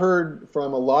 I've heard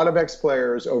from a lot of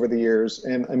ex-players over the years,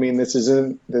 and I mean, this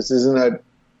isn't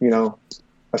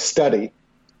a study,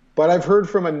 but I've heard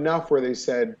from enough where they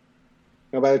said,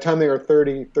 by the time they were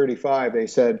 30, 35, they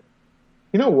said,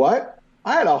 you know what?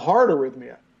 I had a heart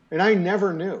arrhythmia, and I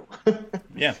never knew.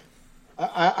 Yeah.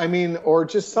 I mean, or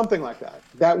just something like that.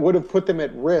 That would have put them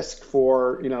at risk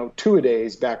for,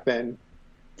 two-a-days back then,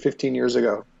 15 years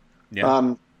ago.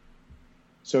 Yeah.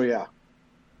 So, yeah.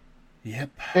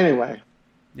 Yep. Anyway.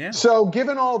 Yeah. So,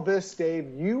 given all this, Dave,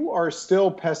 you are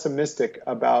still pessimistic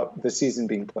about the season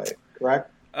being played, correct?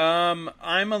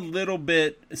 I'm a little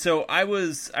bit. So I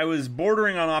was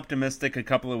bordering on optimistic a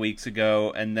couple of weeks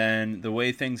ago, and then the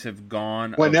way things have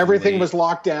gone, when everything was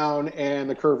locked down and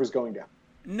the curve was going down.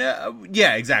 No,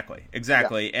 yeah, exactly.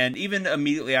 Yeah. And even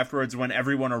immediately afterwards, when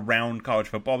everyone around college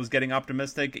football was getting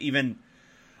optimistic, even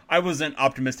I wasn't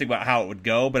optimistic about how it would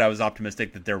go, but I was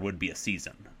optimistic that there would be a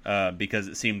season because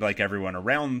it seemed like everyone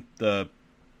around the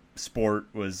sport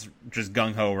was just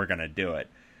gung-ho, we're going to do it.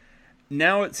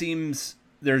 Now it seems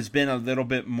there's been a little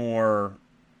bit more,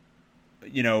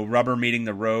 rubber meeting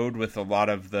the road with a lot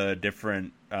of the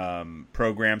different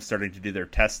programs starting to do their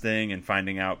testing and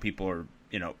finding out people are,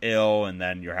 ill, and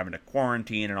then you're having to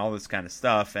quarantine and all this kind of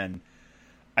stuff. And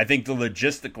I think the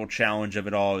logistical challenge of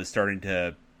it all is starting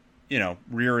to,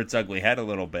 rear its ugly head a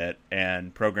little bit,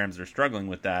 and programs are struggling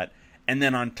with that. And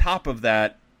then on top of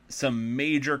that, some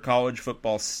major college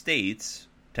football states,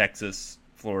 Texas,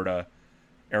 Florida,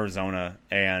 Arizona,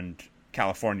 and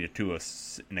California to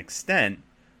an extent,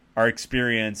 are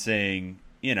experiencing,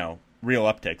 real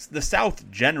upticks. The South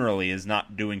generally is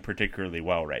not doing particularly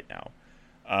well right now.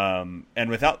 And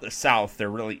without the South, there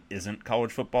really isn't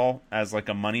college football as like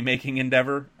a money-making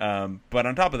endeavor. But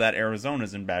on top of that,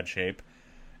 Arizona's in bad shape.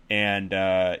 And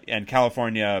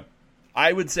California,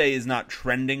 I would say, is not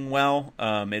trending well.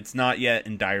 It's not yet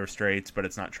in dire straits, but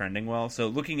it's not trending well. So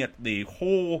looking at the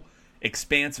whole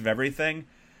expanse of everything,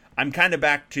 I'm kind of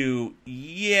back to,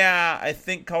 I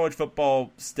think college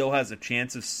football still has a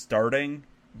chance of starting,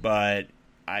 but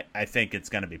I think it's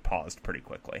going to be paused pretty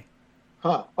quickly.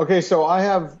 Huh. Okay, so I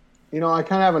have, I kind of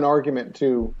have an argument,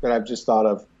 too, that I've just thought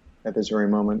of at this very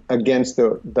moment against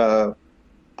the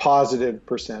positive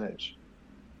percentage.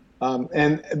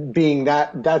 And being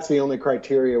that's the only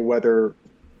criteria, whether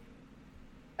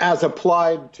as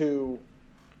applied to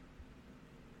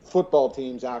football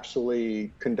teams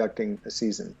actually conducting a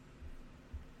season.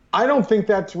 I don't think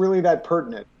that's really that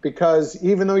pertinent, because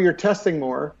even though you're testing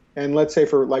more, and let's say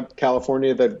for like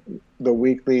California, the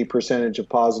weekly percentage of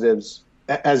positives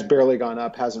has barely gone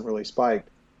up, hasn't really spiked,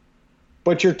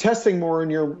 but you're testing more,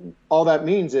 and all that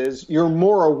means is you're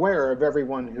more aware of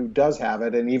everyone who does have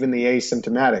it, and even the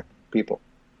asymptomatic people.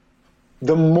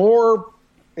 All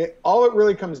it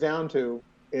really comes down to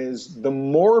is the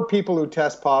more people who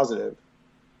test positive,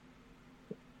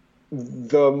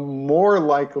 the more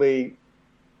likely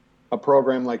a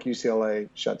program like UCLA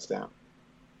shuts down.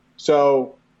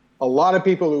 So a lot of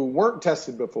people who weren't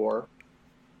tested before,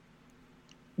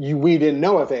 we didn't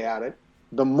know if they had it.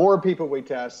 The more people we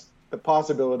test, the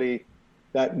possibility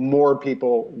that more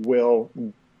people will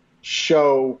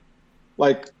show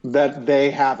like that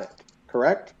they have it,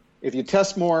 correct? If you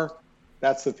test more,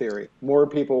 that's the theory. More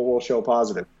people will show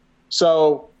positive.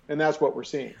 So, and that's what we're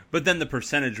seeing. But then the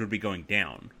percentage would be going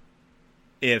down.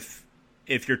 If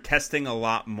you're testing a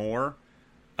lot more,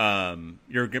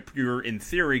 you're in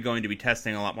theory going to be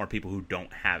testing a lot more people who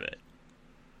don't have it.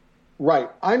 Right.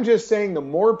 I'm just saying the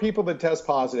more people that test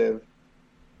positive,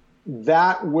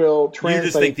 that will translate. You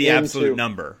just think the absolute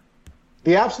number.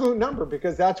 The absolute number,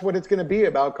 because that's what it's going to be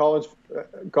about college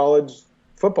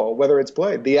football, whether it's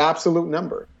played. The absolute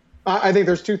number. I think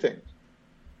there's two things.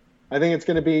 I think it's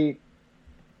going to be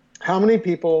how many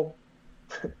people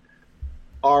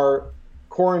are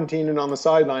quarantined and on the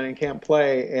sideline and can't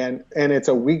play, and it's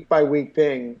a week-by-week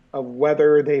thing of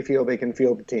whether they feel they can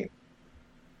field the team.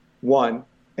 One.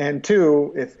 And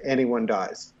two, if anyone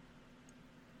dies.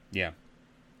 Yeah.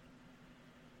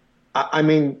 I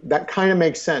mean, that kind of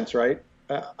makes sense, right?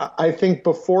 I think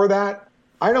before that,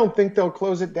 I don't think they'll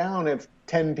close it down if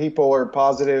 10 people are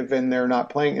positive and they're not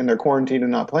playing, and they're quarantined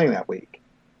and not playing that week.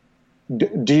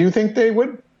 Do you think they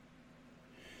would?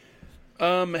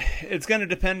 It's going to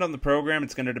depend on the program.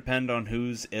 It's going to depend on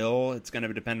who's ill. It's going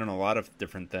to depend on a lot of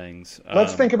different things.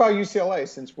 Let's think about UCLA,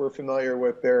 since we're familiar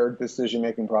with their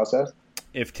decision-making process.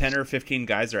 If 10 or 15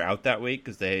 guys are out that week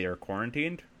because they are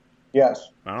quarantined? Yes.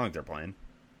 I don't think they're playing.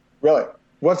 Really?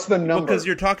 What's the number? Because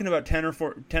you're talking about 10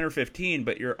 or 15,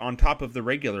 but you're on top of the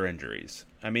regular injuries.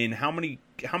 I mean, how many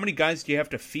guys do you have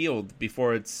to field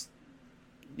before it's,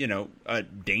 a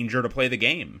danger to play the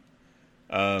game?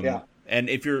 Yeah. And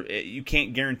if you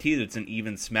can't guarantee that it's an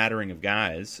even smattering of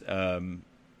guys,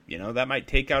 that might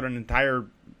take out an entire,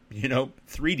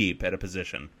 3 deep at a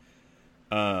position.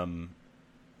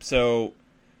 So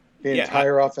the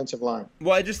entire offensive line.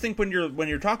 Well, I just think when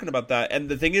you're talking about that, and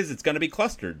the thing is, it's going to be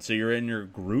clustered. So you're in your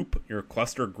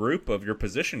cluster group of your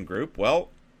position group. Well,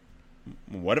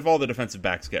 what if all the defensive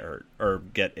backs get hurt or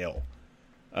get ill?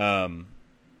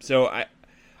 So I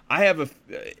have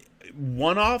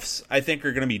one-offs I think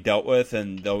are going to be dealt with,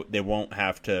 and they won't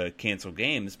have to cancel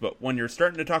games. But when you're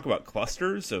starting to talk about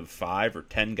clusters of 5 or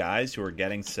 10 guys who are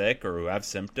getting sick or who have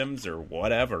symptoms or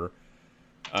whatever,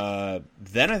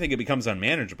 then I think it becomes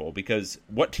unmanageable, because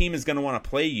what team is going to want to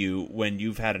play you when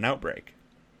you've had an outbreak?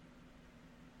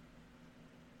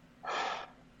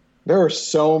 There are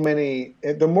so many.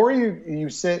 The more you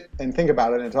sit and think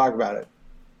about it and talk about it,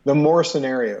 the more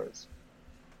scenarios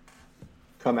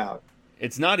come out.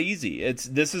 It's not easy.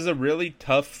 This is a really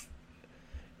tough.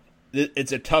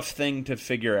 It's a tough thing to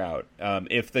figure out.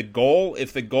 If the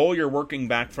goal you're working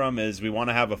back from is we want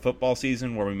to have a football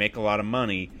season where we make a lot of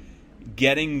money,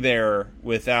 getting there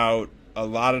without a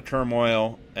lot of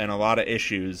turmoil and a lot of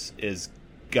issues is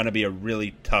going to be a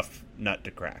really tough nut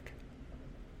to crack.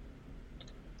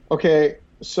 Okay,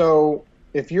 so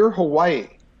if you're Hawaii,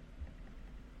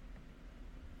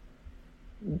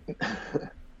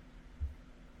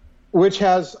 which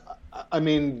has,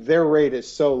 their rate is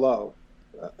so low.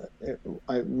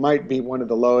 It might be one of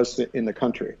the lowest in the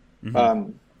country.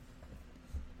 Mm-hmm.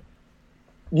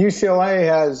 UCLA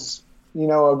has,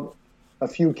 a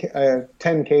few,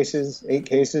 10 cases, 8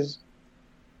 cases.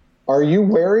 Are you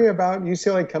wary about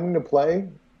UCLA coming to play?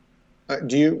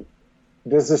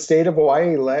 Does the state of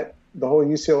Hawaii let the whole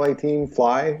UCLA team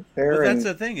fly there? Well, that's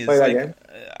the thing is, like,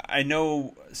 I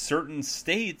know certain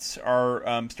states are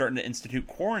starting to institute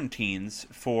quarantines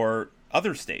for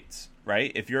other states,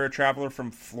 right? If you're a traveler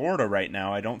from Florida right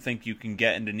now, I don't think you can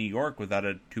get into New York without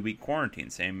a 2-week quarantine.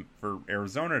 Same for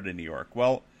Arizona to New York.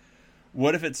 Well,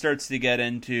 what if it starts to get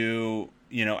into,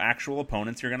 actual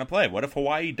opponents you're going to play? What if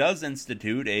Hawaii does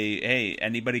institute hey,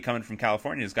 anybody coming from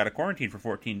California has got to quarantine for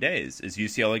 14 days? Is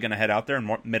UCLA going to head out there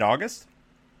in mid-August?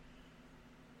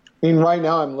 I mean, right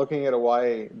now I'm looking at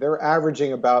Hawaii. They're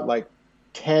averaging about like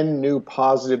 10 new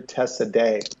positive tests a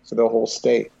day for the whole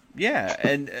state. Yeah,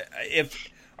 and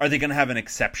are they going to have an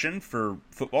exception for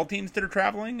football teams that are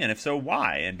traveling? And if so,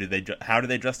 why? And how do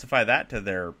they justify that to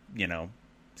their,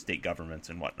 state governments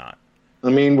and whatnot? I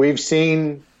mean, we've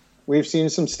seen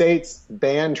some states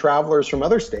ban travelers from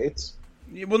other states.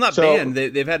 Well, not ban.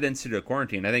 They've had to institute a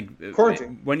quarantine. I think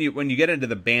quarantine. When you get into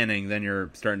the banning, then you're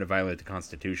starting to violate the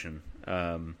Constitution.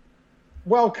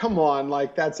 Well, come on,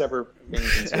 like that's ever been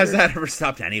considered. Has that ever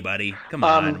stopped anybody? Come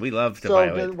on, we love to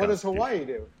violate the what does Hawaii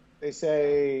do? They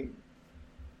say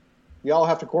y'all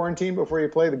have to quarantine before you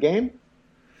play the game.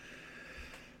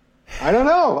 I don't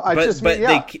know.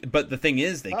 But the thing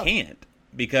is, they can't.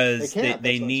 Because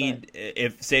they need,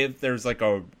 if there's like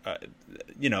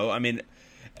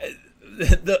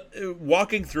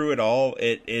walking through it all,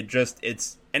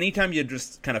 it's anytime you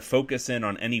just kind of focus in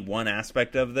on any one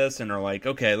aspect of this and are like,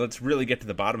 okay, let's really get to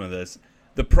the bottom of this.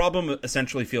 The problem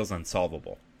essentially feels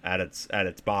unsolvable at its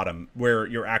bottom, where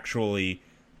you're actually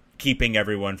keeping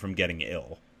everyone from getting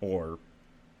ill or,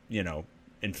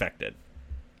 infected.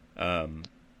 I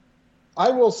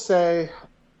will say,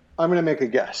 I'm going to make a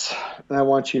guess, and I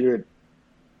want you to.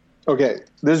 Okay,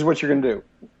 this is what you're going to do.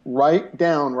 Write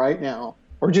down right now,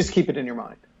 or just keep it in your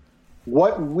mind,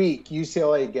 what week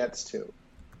UCLA gets to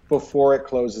before it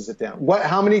closes it down.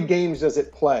 How many games does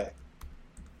it play?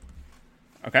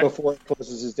 Okay. Before it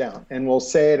closes it down, and we'll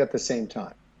say it at the same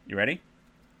time. You ready?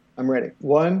 I'm ready.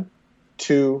 1,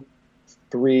 2,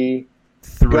 3,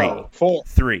 3. Go. 4.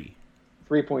 3.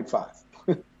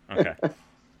 3.5. Okay.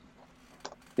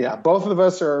 Yeah, both of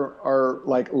us are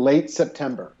like late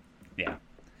September. Yeah.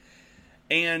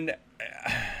 And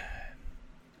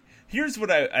here's what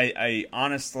I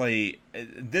honestly,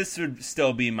 this would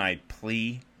still be my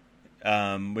plea,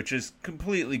 which is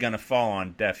completely going to fall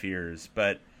on deaf ears,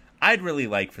 but I'd really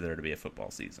like for there to be a football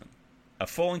season. A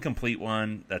full and complete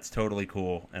one that's totally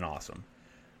cool and awesome.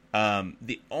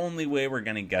 The only way we're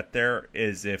going to get there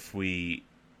is if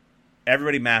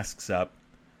everybody masks up.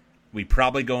 We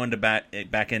probably go into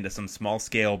back into some small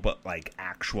scale, but like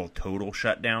actual total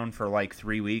shutdown for like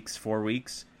 3 weeks, 4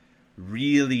 weeks.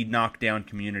 Really knock down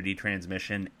community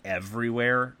transmission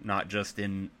everywhere, not just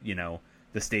in,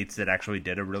 the states that actually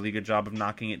did a really good job of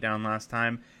knocking it down last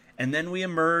time. And then we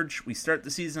emerge, we start the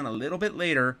season a little bit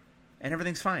later, and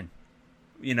everything's fine.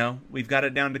 We've got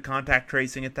it down to contact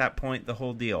tracing at that point, the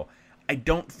whole deal. I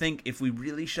don't think if we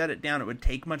really shut it down, it would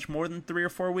take much more than 3 or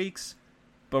 4 weeks,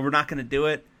 but we're not going to do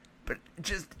it. But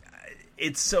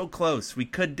it's so close. We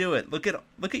could do it. Look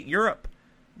at Europe.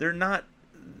 They're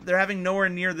having nowhere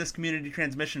near this community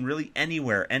transmission really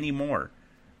anywhere anymore.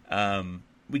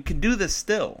 We can do this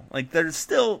still. Like there's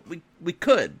still we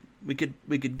could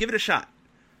give it a shot.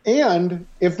 And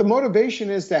if the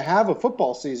motivation is to have a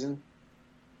football season,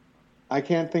 I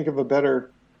can't think of a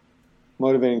better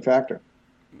motivating factor.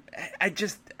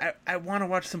 I want to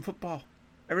watch some football.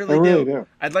 I really do.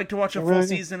 I'd like to watch a full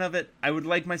season of it. I would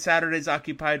like my Saturdays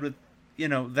occupied with,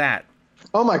 that.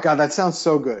 Oh my God, that sounds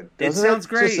so good. It sounds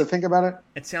great. Just to think about it.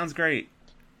 It sounds great.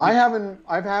 I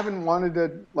haven't wanted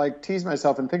to like tease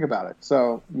myself and think about it.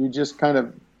 So you just kind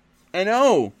of. I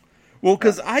know. Well,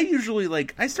 because I usually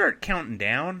I start counting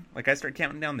down. I start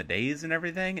counting down the days and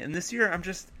everything. And this year I'm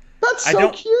just. That's so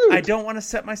cute. I don't want to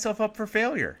set myself up for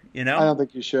failure. I don't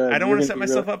think you should. I don't want to set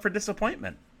myself up for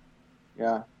disappointment.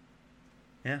 Yeah.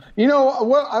 Yeah.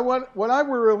 What I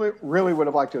really would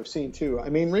have liked to have seen too. I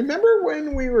mean, remember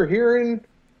when we were hearing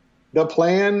the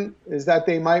plan is that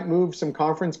they might move some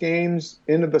conference games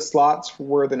into the slots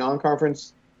for the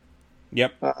non-conference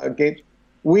games?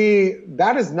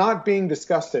 That is not being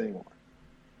discussed anymore.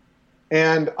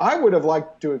 And I would have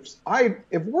liked to have.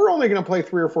 If we're only going to play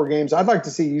 3 or 4 games, I'd like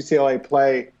to see UCLA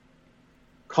play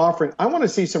conference. I want to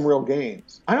see some real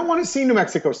games. I don't want to see New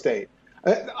Mexico State.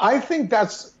 I think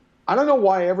that's. I don't know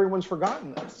why everyone's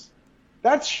forgotten this.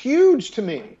 That's huge to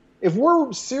me. If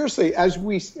we're seriously, as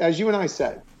you and I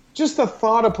said, just the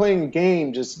thought of playing a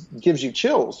game just gives you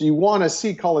chills. You want to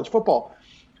see college football.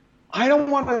 I don't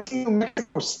want to see New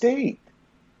Mexico State.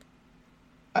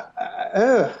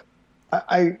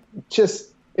 I just,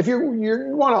 if you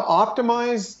want to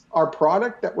optimize our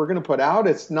product that we're going to put out,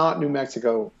 it's not New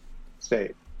Mexico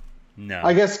State. No.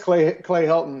 I guess Clay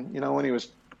Helton,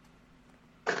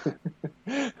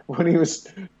 when he was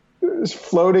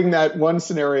floating that one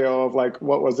scenario of like,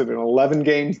 what was it, an 11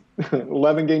 game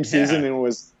season, and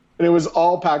it was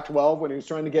all Pac-12 when he was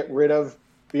trying to get rid of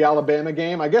the Alabama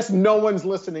game. I guess no one's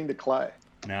listening to Clay.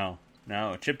 No.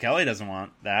 Chip Kelly doesn't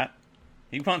want that.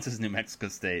 He wants his New Mexico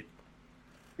State.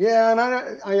 Yeah, and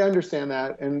I understand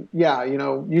that. And yeah,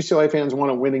 UCLA fans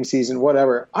want a winning season,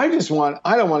 whatever. I just want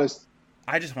to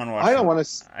watch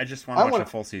a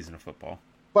full season of football.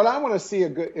 But I want to see a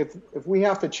good, if we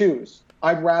have to choose,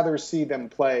 I'd rather see them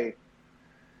play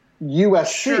USC.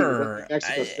 Sure.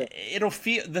 It'll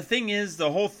feel, the thing is,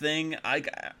 the whole thing, I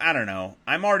don't know.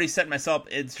 I'm already setting myself,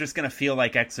 it's just going to feel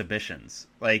like exhibitions.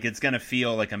 Like, it's going to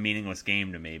feel like a meaningless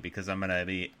game to me because I'm going to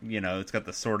be, it's got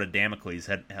the sword of Damocles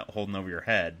holding over your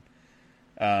head.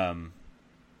 I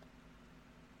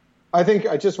think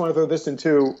I just want to throw this in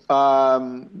too.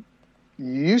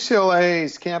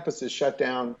 UCLA's campus is shut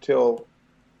down till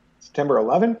September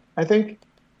 11th, I think.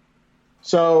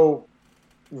 So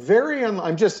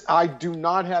I do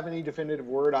not have any definitive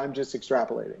word. I'm just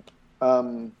extrapolating.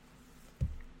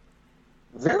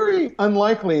 Very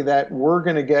unlikely that we're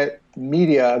going to get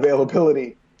media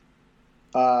availability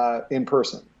in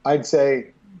person. I'd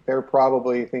say they're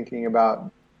probably thinking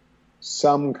about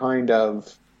some kind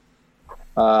of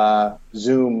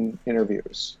Zoom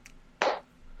interviews.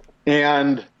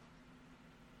 And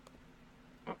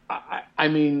I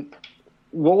mean,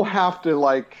 we'll have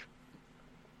to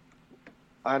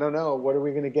I don't know. What are we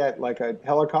going to get? Like a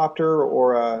helicopter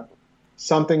or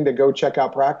something to go check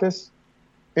out practice?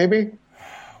 Maybe.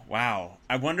 Wow.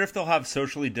 I wonder if they'll have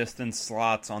socially distanced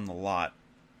slots on the lot.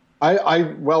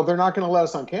 Well, they're not going to let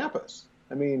us on campus.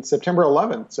 I mean, September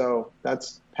 11th, so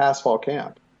that's past fall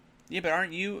camp. Yeah, but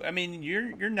aren't you? I mean,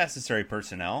 you're necessary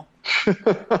personnel.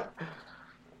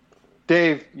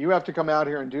 Dave, you have to come out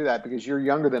here and do that because you're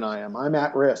younger than I am. I'm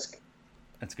at risk.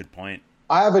 That's a good point.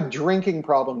 I have a drinking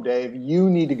problem, Dave. You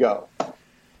need to go.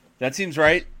 That seems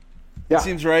right. Yeah. That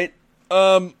seems right.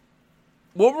 What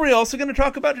were we also going to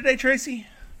talk about today, Tracy?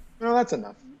 No, that's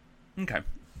enough. Okay.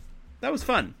 That was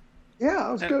fun. Yeah,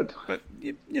 that was good. But,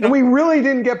 And we really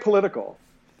didn't get political.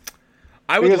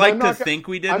 I would like to think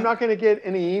we did. I'm not going to get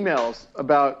any emails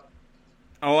about...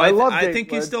 Oh, I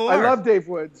think you still are. I love Dave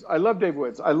Woods.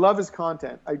 I love his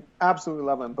content. I absolutely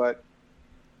love him. But,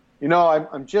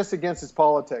 I'm just against his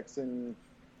politics. And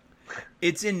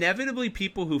it's inevitably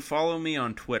people who follow me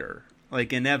on Twitter.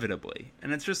 Like, inevitably.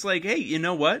 And it's just like, hey, you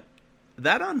know what?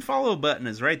 That unfollow button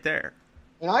is right there.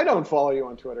 And I don't follow you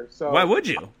on Twitter. So why would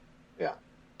you? Yeah.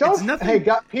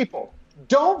 People,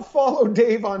 don't follow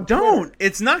Dave on Twitter. Don't.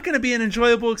 It's not going to be an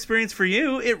enjoyable experience for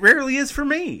you. It rarely is for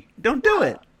me. Don't do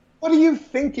it. What are you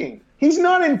thinking? He's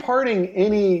not imparting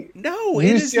any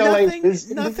UCLA it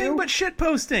is nothing but shit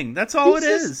posting. That's all it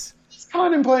is. He's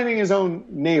contemplating his own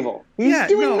navel. He's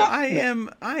doing nothing.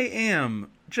 I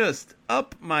am just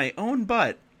up my own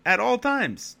butt at all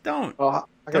times. Don't. Well,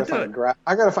 I gotta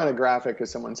find a graphic of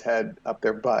someone's head up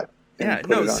their butt. Yeah,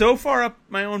 no, so far up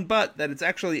my own butt that it's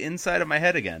actually inside of my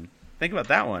head again. Think about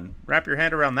that one. Wrap your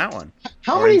hand around that one.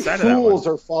 How many fools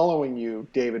are following you,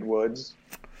 David Woods?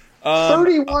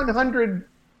 3,100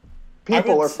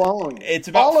 people are following you. It's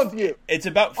about all of you. It's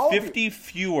about 50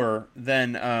 fewer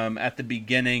than at the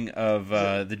beginning of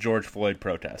the George Floyd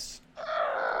protests.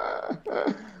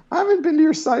 I haven't been to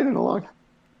your site in a long time.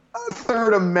 A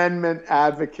Third Amendment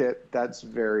advocate. That's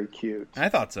very cute. I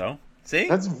thought so. See?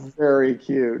 That's very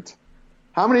cute.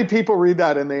 How many people read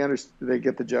that and they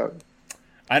get the joke?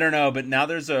 I don't know, but now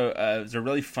there's a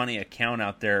really funny account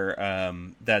out there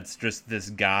that's just this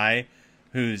guy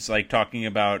who's like talking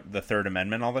about the Third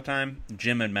Amendment all the time.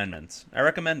 Jim Amendments. I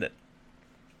recommend it.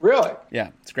 Really? Yeah,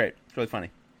 it's great. It's really funny.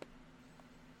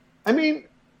 I mean,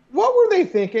 what were they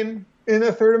thinking in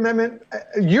the Third Amendment?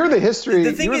 You're the history.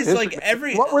 The thing is, like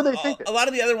what were they thinking? A lot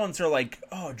of the other ones are like,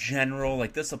 oh, general,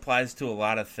 like this applies to a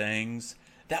lot of things.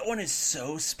 That one is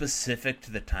so specific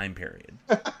to the time period.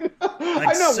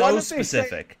 I know. So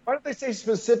specific. Why don't they say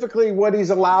specifically what he's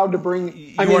allowed to bring?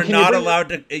 You are not allowed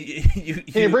to.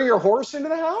 Can you bring your horse into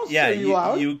the house? Yeah,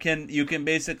 you can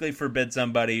basically forbid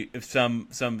somebody, if some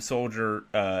soldier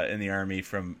in the army,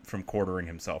 from quartering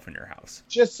himself in your house.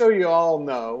 Just so you all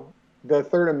know, the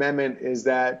Third Amendment is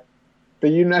that the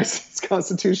United States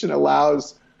Constitution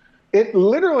allows It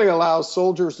literally allows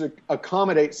soldiers to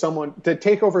accommodate someone, to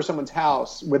take over someone's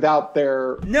house without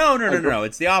their... No.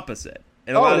 It's the opposite.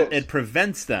 It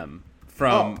prevents them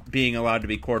from being allowed to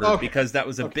be quartered because that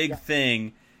was a big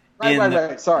thing.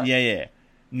 Right. Sorry. Yeah.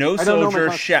 No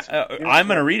soldier shall... I'm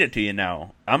going to read it to you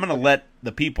now. I'm going to let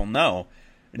the people know.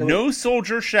 No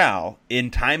soldier shall, in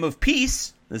time of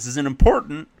peace, this is an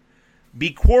important,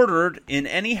 be quartered in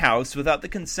any house without the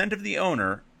consent of the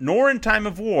owner, nor in time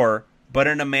of war, but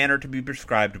in a manner to be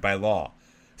prescribed by law.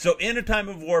 So in a time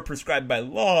of war prescribed by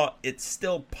law, it's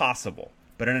still possible.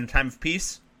 But in a time of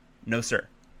peace, no, sir.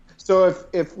 So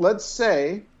if let's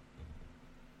say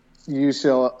United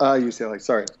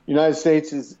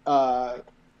States is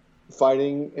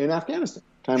fighting in Afghanistan,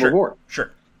 time of war.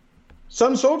 Sure.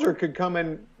 Some soldier could come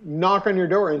and knock on your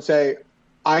door and say,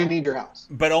 I need your house.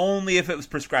 But only if it was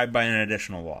prescribed by an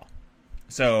additional law.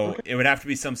 So it would have to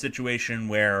be some situation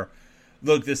where,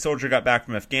 look, this soldier got back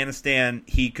from Afghanistan.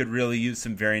 He could really use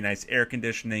some very nice air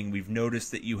conditioning. We've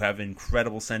noticed that you have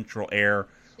incredible central air.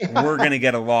 We're going to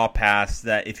get a law passed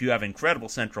that if you have incredible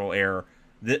central air,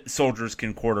 the soldiers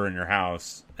can quarter in your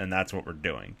house, and that's what we're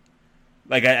doing.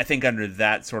 Like, I think under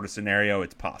that sort of scenario,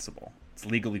 it's possible. It's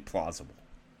legally plausible.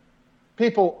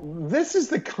 People, this is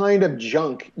the kind of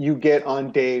junk you get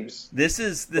on Dave's. This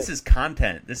is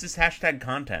content. This is hashtag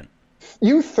content.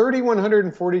 You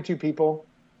 3,142 people.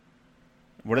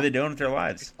 What are they doing with their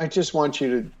lives? I just want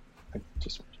you to.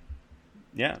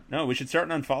 Yeah, no, we should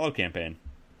start an unfollow campaign.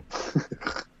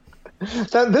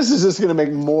 This is just going to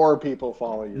make more people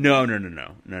follow you. No.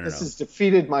 This has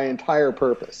defeated my entire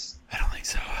purpose. I don't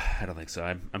think so.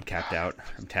 I'm capped out.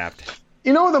 I'm tapped.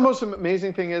 You know what the most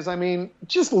amazing thing is? I mean,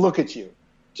 just look at you.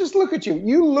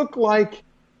 You look like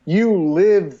you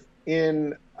live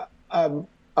in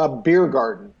a beer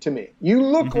garden to me. You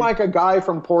look like a guy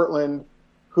from Portland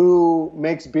who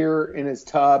makes beer in his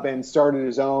tub and started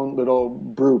his own little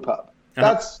brew pub.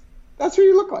 That's what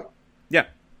you look like. Yeah.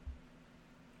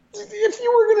 If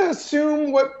you were going to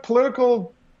assume what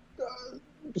political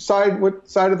side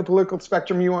of the political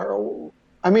spectrum you are,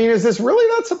 I mean, is this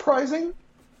really that surprising?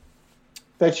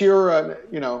 That you're,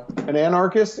 an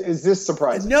anarchist? Is this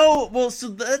surprising? No, well, so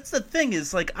that's the thing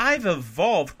is, like, I've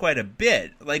evolved quite a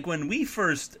bit. Like, when we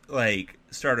first,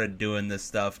 started doing this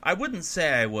stuff, I wouldn't say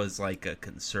I was, a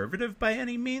conservative by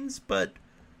any means, but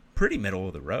pretty middle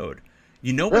of the road.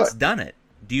 You know what's done it?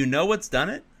 Do you know what's done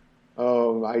it?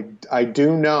 Oh, I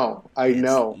do know. I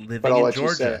know. Living in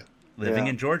Georgia. Living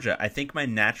in Georgia. I think my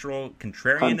natural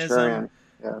contrarianism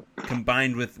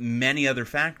combined with many other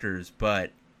factors, but...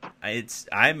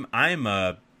 I'm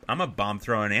a bomb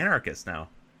throwing anarchist now.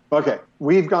 Okay,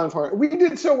 we've gone far. We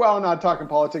did so well not talking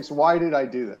politics. Why did I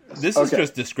do this? This is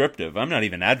just descriptive. I'm not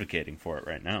even advocating for it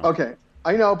right now. Okay,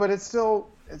 I know, but it still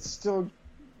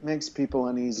makes people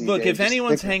uneasy. Look, if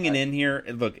anyone's hanging in here,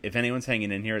 at the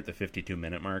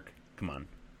 52-minute mark, come on.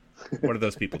 What are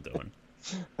those people doing?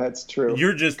 That's true.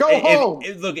 You're just go home.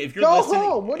 Look, if you're go listening,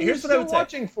 home. What are you still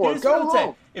watching for? Go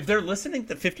home. If they're listening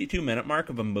to the 52-minute mark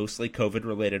of a mostly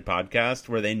COVID-related podcast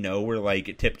where they know we're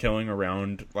tiptoeing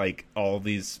around all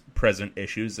these present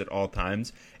issues at all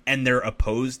times, and they're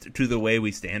opposed to the way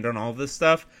we stand on all this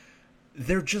stuff,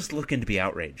 they're just looking to be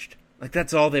outraged.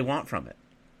 That's all they want from it.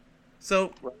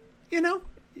 So, you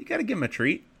got to give them a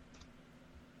treat.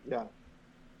 Yeah.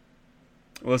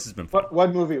 Well, this has been fun.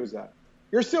 What movie was that?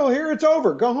 You're still here. It's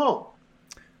over. Go home.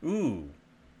 Ooh.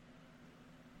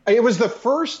 It was the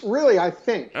first, really, I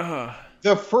think.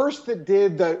 The first that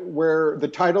did where the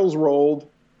titles rolled,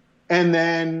 and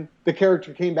then the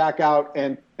character came back out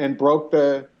and broke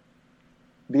the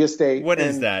estate. What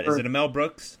is that? Is it a Mel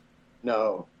Brooks?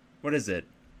 No. What is it?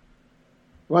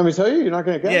 You want me to tell you? You're not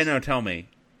going to guess? Yeah, no, tell me.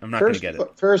 I'm not going to get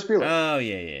it. Ferris Bueller. Oh,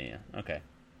 yeah. Okay.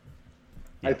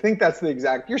 Yeah. I think that's the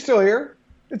exact... You're still here?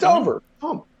 It's over.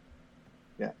 Home.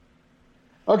 Yeah.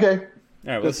 Okay. All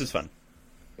right, well, this is fun.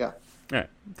 Yeah. All right.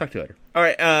 Talk to you later. All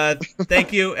right.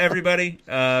 Thank you, everybody,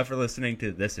 for listening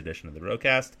to this edition of the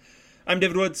Rocast. I'm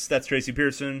David Woods. That's Tracy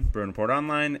Pearson, Bruin Report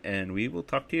Online, and we will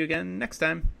talk to you again next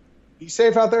time. Be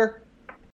safe out there.